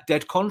it at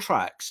dead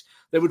contracts.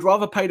 They would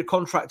rather pay the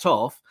contract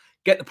off,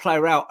 get the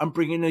player out and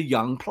bring in a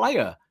young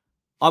player.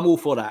 I'm all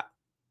for that.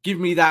 Give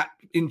me that,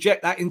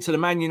 inject that into the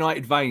Man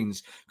United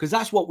veins, because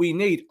that's what we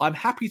need. I'm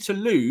happy to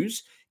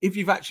lose if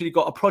you've actually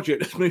got a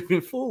project that's moving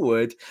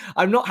forward.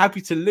 I'm not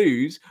happy to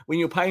lose when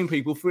you're paying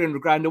people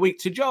 300 grand a week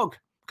to jog,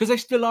 because they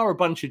still are a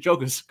bunch of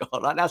joggers,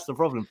 Scott. Like, that's the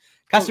problem.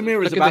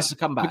 Casemiro is about to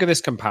come back. Look at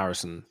this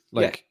comparison.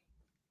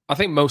 I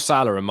think Mo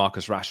Salah and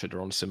Marcus Rashford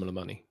are on similar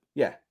money.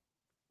 Yeah.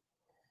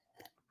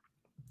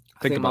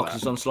 I think Marcus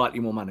is on slightly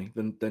more money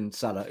than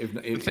Salah.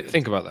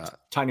 Think about that.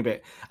 Tiny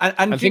bit.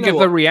 And think of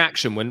the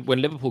reaction when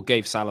Liverpool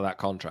gave Salah that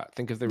contract.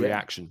 Think of the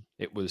reaction.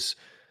 It was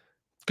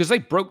because they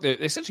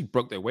essentially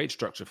broke their wage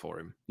structure for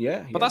him.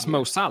 Yeah. But that's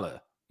Mo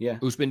Salah,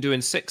 who's been doing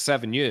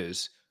 6-7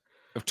 years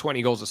of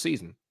 20 goals a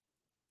season.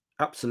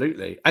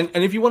 Absolutely. And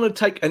if you want to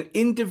take an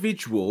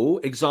individual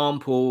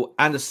example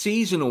and a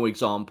seasonal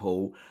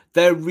example,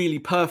 they're really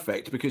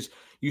perfect, because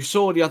you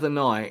saw the other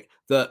night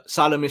that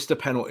Salah missed a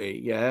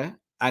penalty,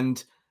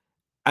 and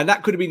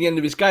that could have been the end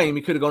of his game.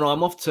 He could have gone,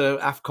 I'm off to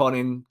AFCON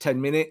in 10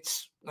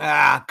 minutes.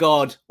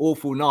 God,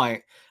 awful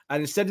night.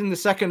 And instead, in the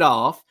second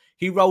half,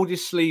 he rolled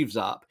his sleeves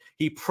up.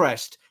 He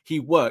pressed. he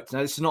worked.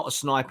 Now, this is not a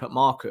snipe at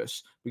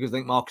Marcus, because I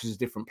think Marcus is a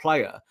different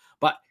player,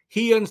 but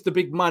he earns the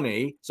big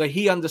money, so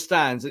he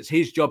understands it's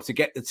his job to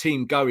get the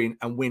team going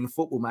and win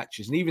football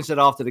matches. And he even said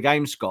after the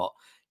game, Scott,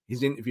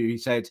 his interview, he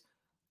said,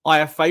 I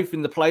have faith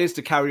in the players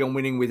to carry on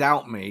winning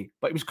without me.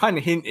 But he was kind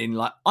of hinting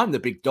like, I'm the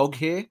big dog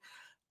here.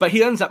 But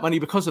he earns that money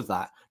because of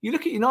that. You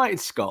look at United,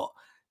 Scott,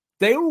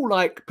 they all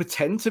like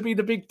pretend to be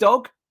the big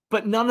dog,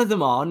 but none of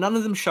them are. None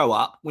of them show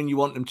up when you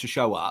want them to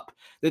show up.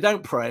 They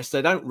don't press,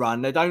 they don't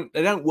run, they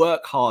don't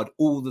work hard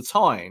all the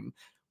time.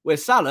 Where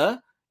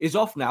Salah is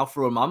off now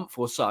for a month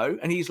or so,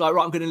 and he's like,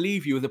 right, I'm going to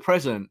leave you with a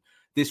present,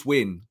 this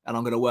win, and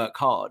I'm going to work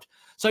hard.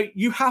 So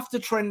you have to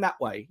trend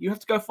that way. You have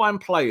to go find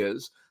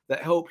players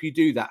that help you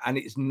do that, and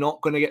it's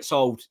not going to get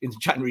solved in the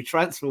January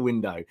transfer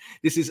window.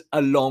 This is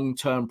a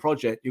long-term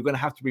project. You're going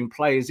to have to bring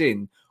players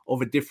in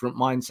of a different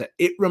mindset.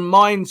 It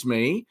reminds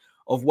me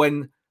of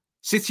when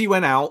City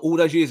went out all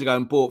those years ago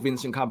and bought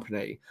Vincent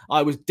Kompany.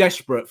 I was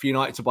desperate for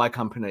United to buy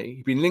Kompany.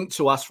 He'd been linked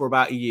to us for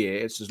about a year.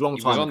 It's a long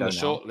time ago. He was on the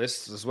short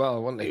list as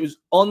well, wasn't he? It was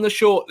on the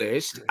short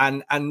list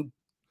and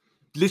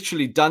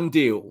literally done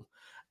deal.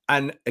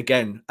 And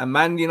again, a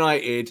Man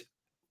United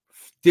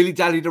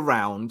dilly-dallied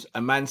around,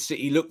 and Man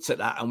City looked at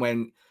that and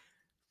went,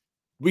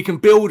 we can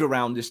build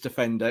around this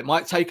defender. It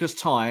might take us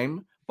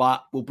time,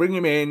 but we'll bring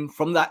him in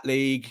from that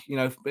league, you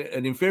know,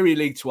 an inferior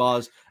league to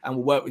ours, and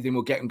we'll work with him.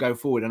 We'll get him go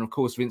forward. And of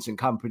course, Vincent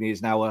Kompany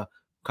is now a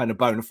kind of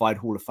bona fide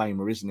Hall of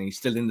Famer, isn't he? He's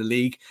still in the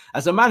league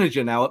as a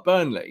manager now at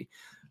Burnley.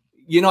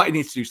 United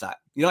needs to do that.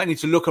 United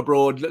needs to look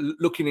abroad,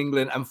 look in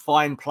England, and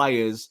find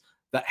players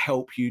that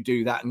help you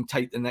do that and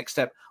take the next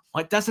step.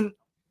 It doesn't.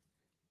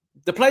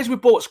 The players we've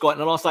bought, Scott, in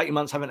the last 18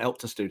 months haven't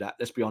helped us do that.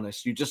 Let's be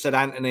honest. You just said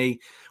Anthony.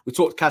 We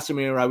talked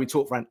Casemiro. We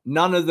talked Fran.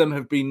 None of them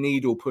have been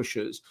needle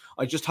pushers.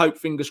 I just hope,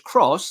 fingers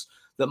crossed,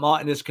 that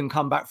Martinez can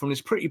come back from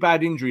this pretty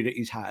bad injury that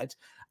he's had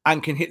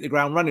and can hit the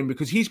ground running,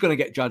 because he's going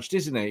to get judged,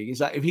 isn't he? Is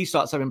that if he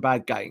starts having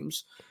bad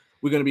games,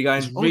 we're going to be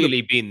going... He's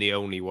really been the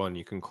only one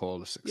you can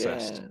call a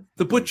success. Yeah.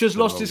 The Butcher's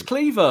lost his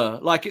cleaver,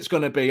 like it's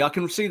going to be. I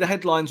can see the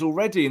headlines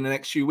already in the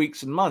next few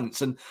weeks and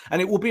months. And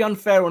it will be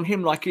unfair on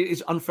him, like it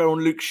is unfair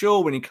on Luke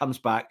Shaw when he comes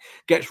back,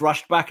 gets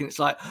rushed back. And it's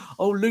like,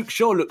 oh, Luke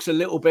Shaw looks a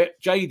little bit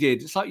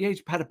jaded. It's like, yeah,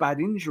 he's had a bad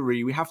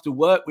injury. We have to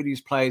work with these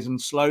players and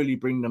slowly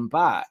bring them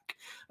back.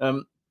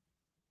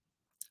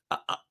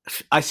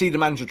 I see the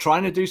manager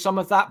trying to do some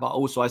of that, but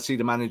also I see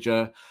the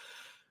manager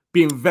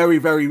being very,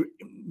 very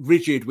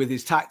rigid with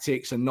his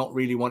tactics and not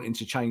really wanting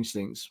to change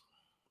things.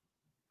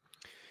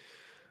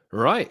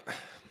 Right.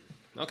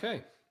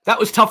 Okay. That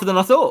was tougher than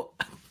I thought.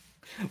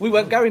 We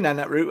weren't going down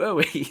that route, were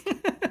we?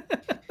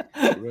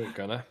 We weren't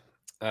gonna.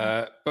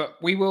 But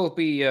we will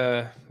be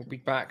we'll be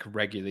back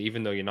regularly,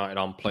 even though United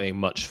aren't playing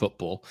much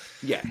football.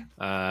 Yeah.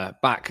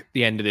 Back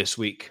the end of this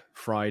week,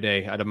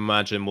 Friday. I'd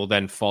imagine we'll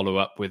then follow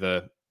up with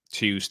a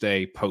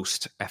Tuesday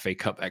post FA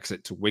Cup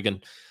exit to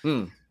Wigan.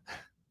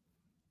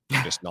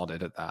 Just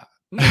nodded at that.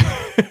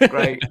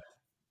 Great.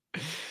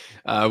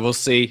 We'll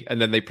see. And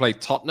then they play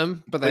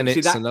Tottenham, but then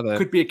it's another...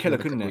 Could be a killer,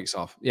 couldn't it? Weeks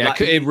off. Yeah, like,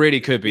 it really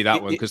could be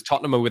that one, because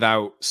Tottenham are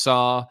without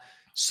Sarr,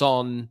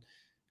 Son,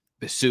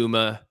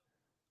 Bissouma,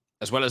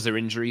 as well as their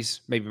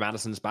injuries. Maybe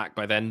Maddison's back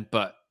by then,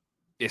 but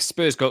if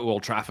Spurs go to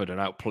Old Trafford and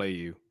outplay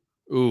you,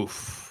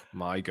 oof,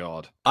 my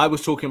God. I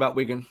was talking about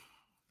Wigan.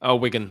 Oh,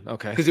 Wigan,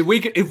 okay. Because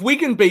if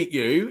Wigan beat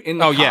you in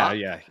the cup,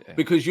 yeah,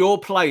 because your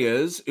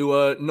players who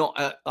are not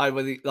at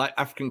either the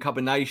African Cup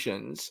of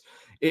Nations,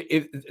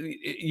 if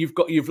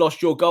you've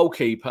lost your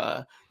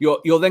goalkeeper,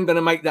 you're then going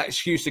to make that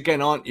excuse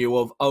again, aren't you?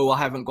 Of I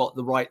haven't got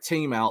the right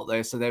team out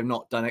there, so they've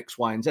not done X,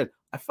 Y, and Z.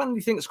 I finally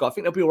think, Scott, I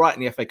think they'll be all right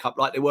in the FA Cup,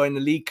 like they were in the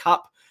League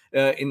Cup.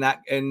 In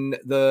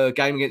the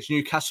game against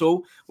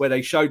Newcastle, where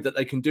they showed that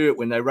they can do it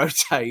when they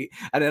rotate,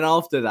 and then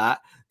after that,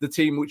 the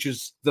team, which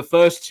is the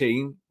first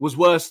team, was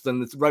worse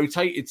than the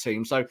rotated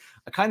team. So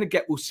I kind of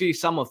we'll see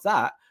some of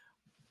that.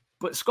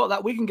 But Scott,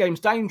 that Wigan game's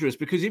dangerous,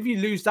 because if you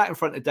lose that in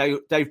front of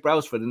Dave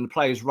Brailsford and the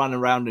players run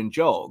around and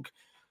jog,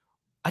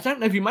 I don't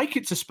know if you make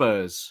it to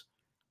Spurs.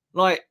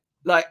 Like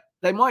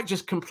they might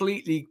just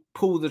completely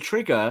pull the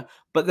trigger,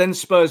 but then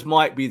Spurs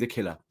might be the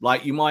killer.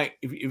 Like you might,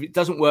 if it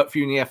doesn't work for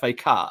you in the FA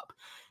Cup,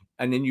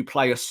 and then you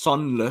play a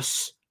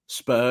sonless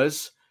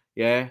Spurs,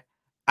 and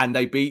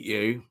they beat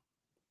you.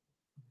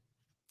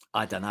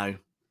 I don't know.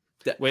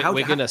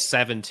 Wigan are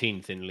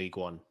 17th in League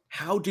One.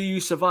 How do you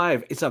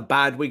survive? It's a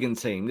bad Wigan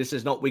team. This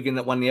is not Wigan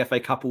that won the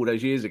FA Cup all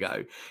those years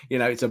ago. You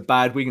know, it's a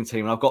bad Wigan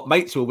team. And I've got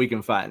mates who are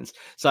Wigan fans,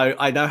 so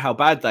I know how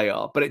bad they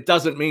are. But it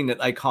doesn't mean that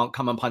they can't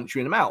come and punch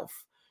you in the mouth.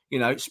 You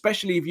know,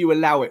 especially if you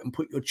allow it and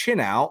put your chin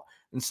out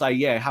and say,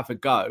 yeah, have a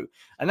go.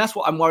 And that's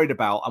what I'm worried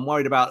about. I'm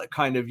worried about that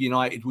kind of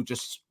United will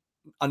just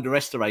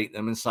underestimate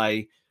them and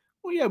say,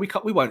 well, yeah,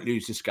 we won't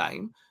lose this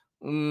game.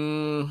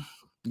 You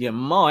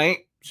might.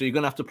 So you're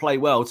going to have to play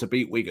well to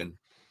beat Wigan.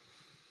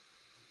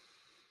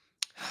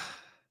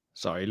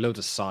 Sorry, loads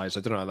of sighs. I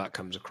don't know how that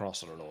comes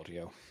across on an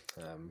audio.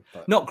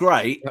 But not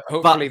great,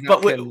 hopefully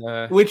but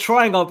we're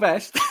trying our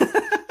best.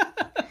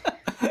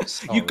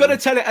 You've got to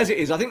tell it as it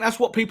is. I think that's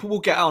what people will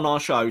get on our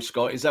show,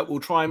 Scott, is that we'll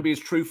try and be as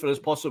truthful as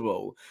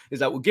possible, is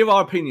that we'll give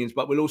our opinions,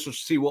 but we'll also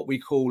see what we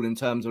call in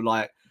terms of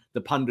like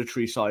the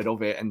punditry side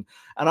of it. And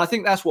I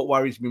think that's what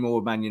worries me more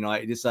with Man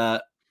United is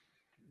that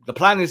the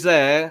plan is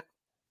there,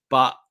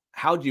 but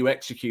how do you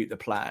execute the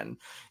plan?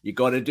 You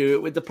got to do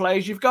it with the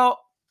players you've got.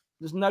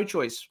 There's no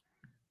choice.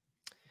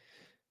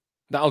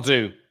 That'll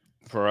do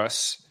for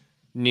us.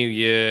 New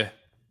year,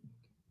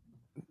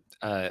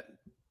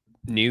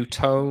 new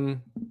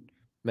tone,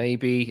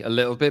 maybe a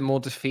little bit more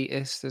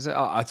defeatist. Is it?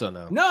 I don't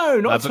know. No,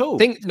 not at all.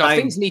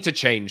 Things need to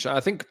change. I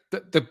think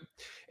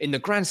in the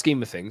grand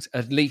scheme of things,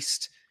 at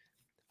least,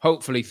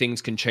 hopefully,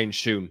 things can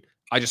change soon.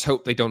 I just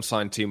hope they don't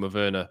sign Timo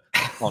Werner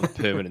on a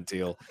permanent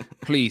deal.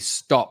 Please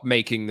stop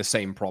making the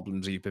same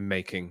problems you've been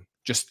making.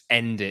 Just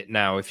end it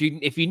now. If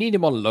you need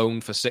him on loan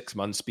for 6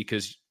 months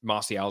because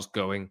Martial's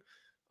going,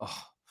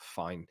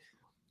 fine.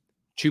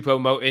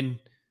 Choupo-Moting,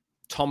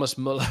 Thomas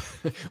Muller,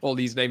 all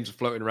these names are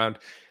floating around.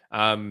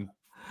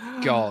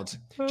 God,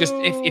 just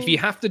if you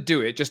have to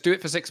do it, just do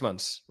it for 6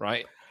 months,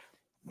 right?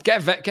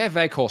 Get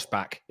Weghorst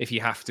back if you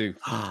have to,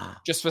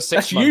 just for 6 months.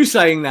 That's you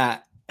saying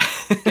that.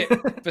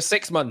 For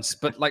 6 months,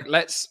 but like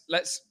let's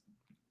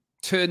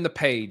turn the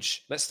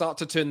page. Let's start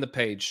to turn the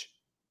page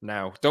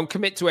now. Don't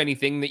commit to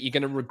anything that you're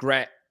going to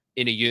regret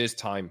in a year's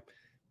time,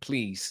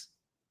 please.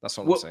 That's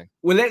what I'm saying.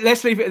 Well,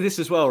 let's leave it at this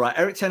as well, right?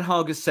 Erik ten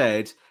Hag has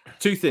said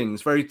 2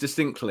 things very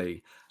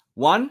distinctly.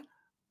 One,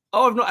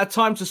 I've not had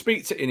time to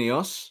speak to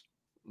Ineos.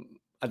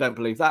 I don't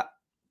believe that.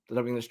 I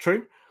don't think that's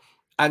true.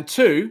 And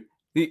 2,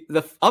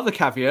 the other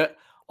caveat,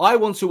 I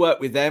want to work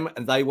with them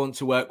and they want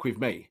to work with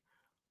me.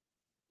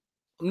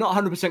 I'm not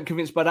 100%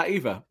 convinced by that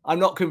either. I'm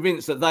not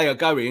convinced that they are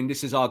going,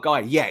 this is our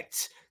guy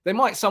yet. They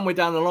might somewhere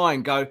down the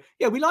line go,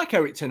 yeah, we like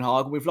Erik ten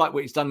Hag. We've liked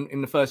what he's done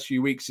in the first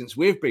few weeks since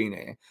we've been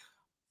here.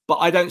 But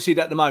I don't see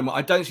that at the moment.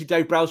 I don't see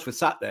Dave Brailsford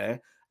sat there.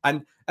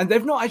 And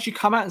they've not actually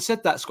come out and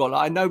said that, Scott.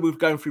 Like, I know we're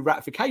going through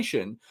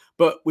ratification,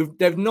 but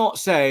they've not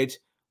said,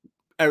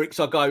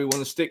 Eric's our guy, we want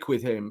to stick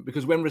with him.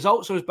 Because when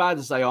results are as bad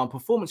as they are and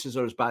performances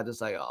are as bad as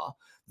they are,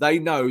 they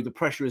know the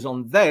pressure is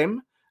on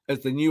them as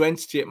the new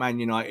entity at Man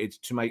United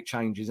to make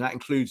changes. And that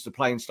includes the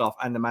playing staff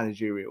and the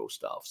managerial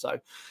staff. So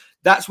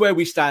that's where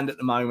we stand at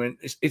the moment.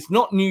 It's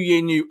not new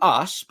year, new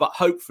us, but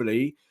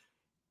hopefully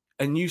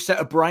a new set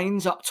of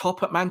brains up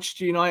top at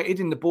Manchester United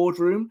in the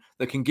boardroom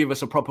that can give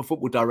us a proper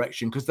football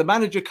direction, because the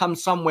manager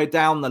comes somewhere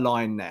down the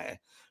line there.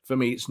 For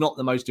me, it's not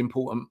the most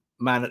important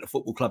man at the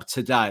football club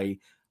today.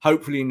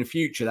 Hopefully in the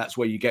future, that's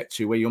where you get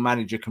to, where your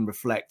manager can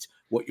reflect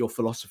what your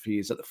philosophy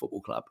is at the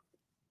football club.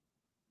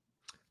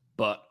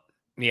 But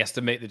he has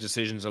to make the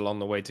decisions along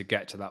the way to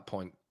get to that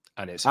point.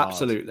 And it's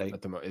absolutely hard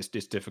at the moment. It's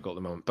just difficult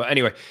at the moment. But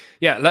anyway,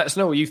 yeah, let us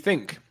know what you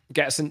think.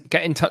 Get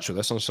in touch with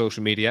us on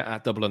social media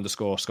at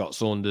 @ Scott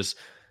Saunders,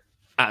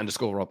 at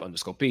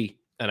 @Rob_B,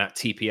 and at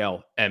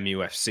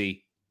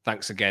TPLMUFC.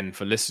 Thanks again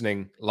for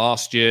listening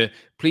last year.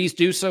 Please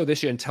do so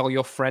this year and tell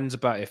your friends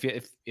about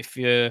it. If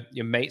your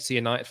mates are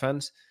United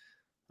fans,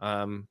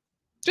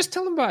 just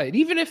tell them about it.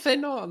 Even if they're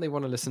not and they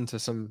want to listen to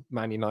some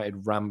Man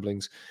United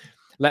ramblings,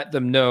 let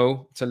them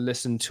know to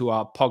listen to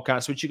our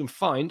podcast, which you can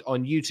find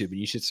on YouTube, and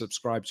you should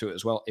subscribe to it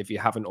as well if you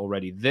haven't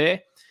already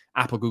there.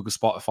 Apple, Google,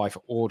 Spotify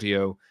for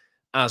audio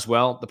as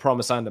well. The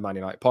Promised Land, the Man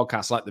United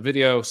podcast. Like the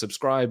video,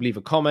 subscribe, leave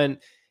a comment,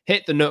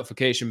 hit the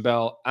notification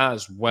bell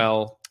as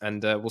well.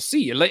 And we'll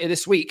see you later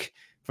this week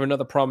for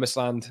another Promised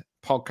Land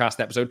podcast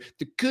episode.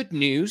 The good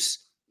news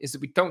is that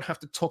we don't have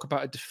to talk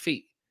about a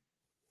defeat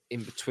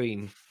in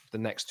between the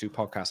next 2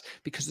 podcasts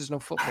because there's no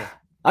football.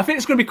 I think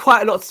it's going to be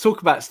quite a lot to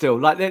talk about still.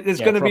 Like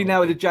there's going to be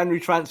now in the January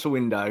transfer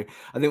window.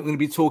 I think we're going to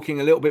be talking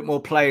a little bit more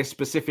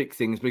player-specific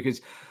things because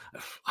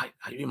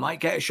you might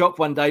get a shock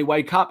one day,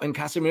 wake up and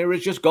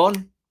Casemiro just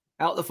gone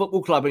out the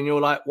football club and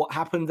you're like, what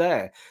happened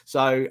there?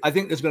 So I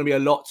think there's going to be a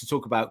lot to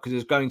talk about because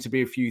there's going to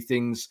be a few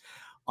things,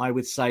 I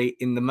would say,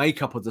 in the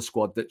makeup of the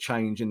squad that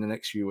change in the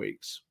next few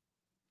weeks.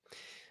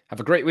 Have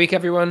a great week,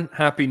 everyone.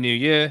 Happy New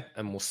Year.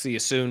 And we'll see you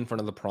soon for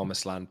another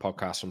Promised Land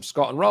podcast from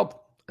Scott and Rob.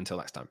 Until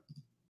next time.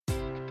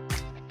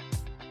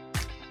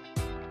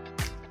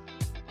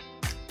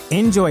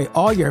 Enjoy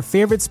all your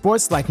favorite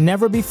sports like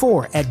never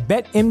before at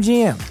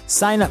BetMGM.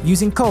 Sign up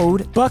using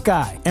code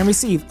Buckeye and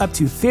receive up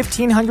to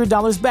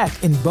 $1,500 back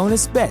in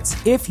bonus bets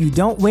if you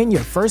don't win your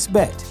first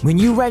bet. When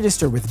you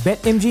register with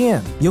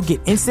BetMGM, you'll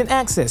get instant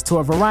access to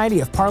a variety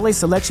of parlay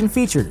selection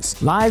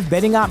features, live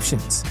betting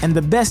options, and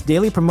the best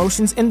daily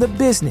promotions in the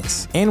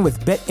business. And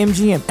with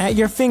BetMGM at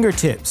your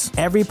fingertips,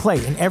 every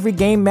play and every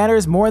game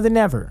matters more than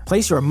ever.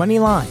 Place your money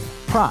line,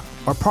 prop,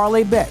 or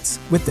parlay bets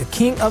with the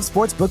king of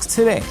sportsbooks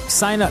today.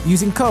 Sign up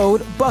using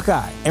code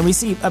Buckeye and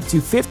receive up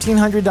to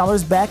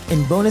 $1,500 back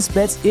in bonus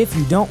bets if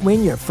you don't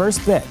win your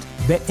first bet.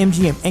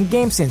 BetMGM and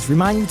GameSense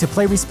remind you to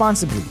play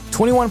responsibly.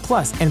 21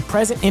 plus and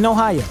present in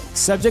Ohio,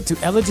 subject to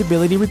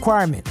eligibility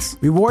requirements.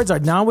 Rewards are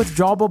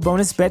non-withdrawable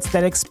bonus bets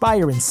that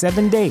expire in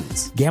 7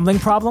 days. Gambling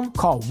problem?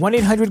 Call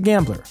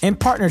 1-800-GAMBLER. In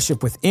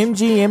partnership with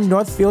MGM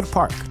Northfield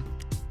Park.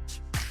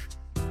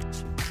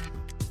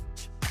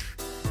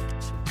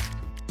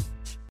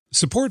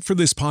 Support for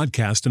this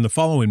podcast and the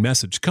following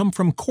message come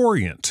from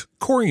Corient.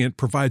 Corient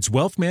provides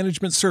wealth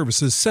management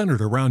services centered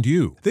around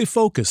you. They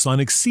focus on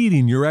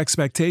exceeding your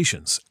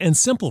expectations and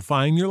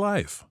simplifying your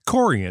life.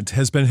 Corient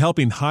has been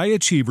helping high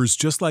achievers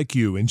just like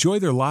you enjoy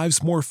their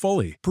lives more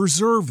fully,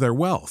 preserve their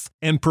wealth,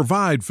 and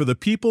provide for the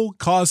people,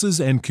 causes,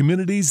 and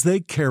communities they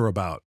care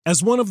about.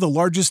 As one of the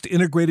largest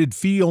integrated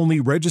fee-only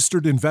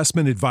registered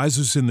investment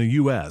advisors in the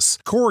U.S.,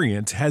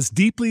 Corient has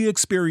deeply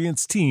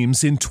experienced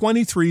teams in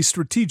 23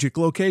 strategic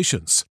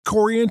locations.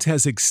 Corient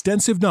has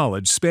extensive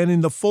knowledge spanning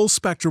the full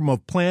spectrum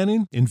of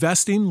planning,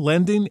 investing,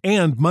 lending,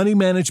 and money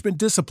management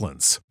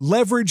disciplines.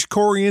 Leverage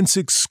Corient's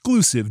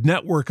exclusive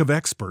network of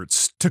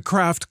experts to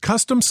craft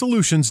custom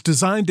solutions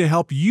designed to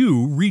help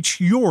you reach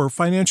your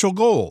financial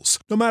goals,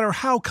 no matter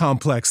how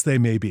complex they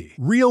may be.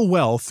 Real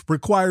wealth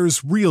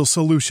requires real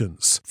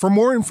solutions. For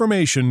more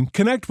information,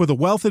 connect with a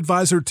wealth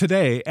advisor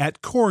today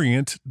at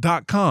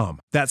Corient.com.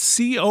 That's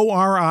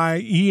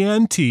Corient.com.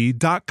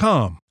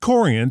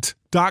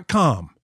 Corient.com.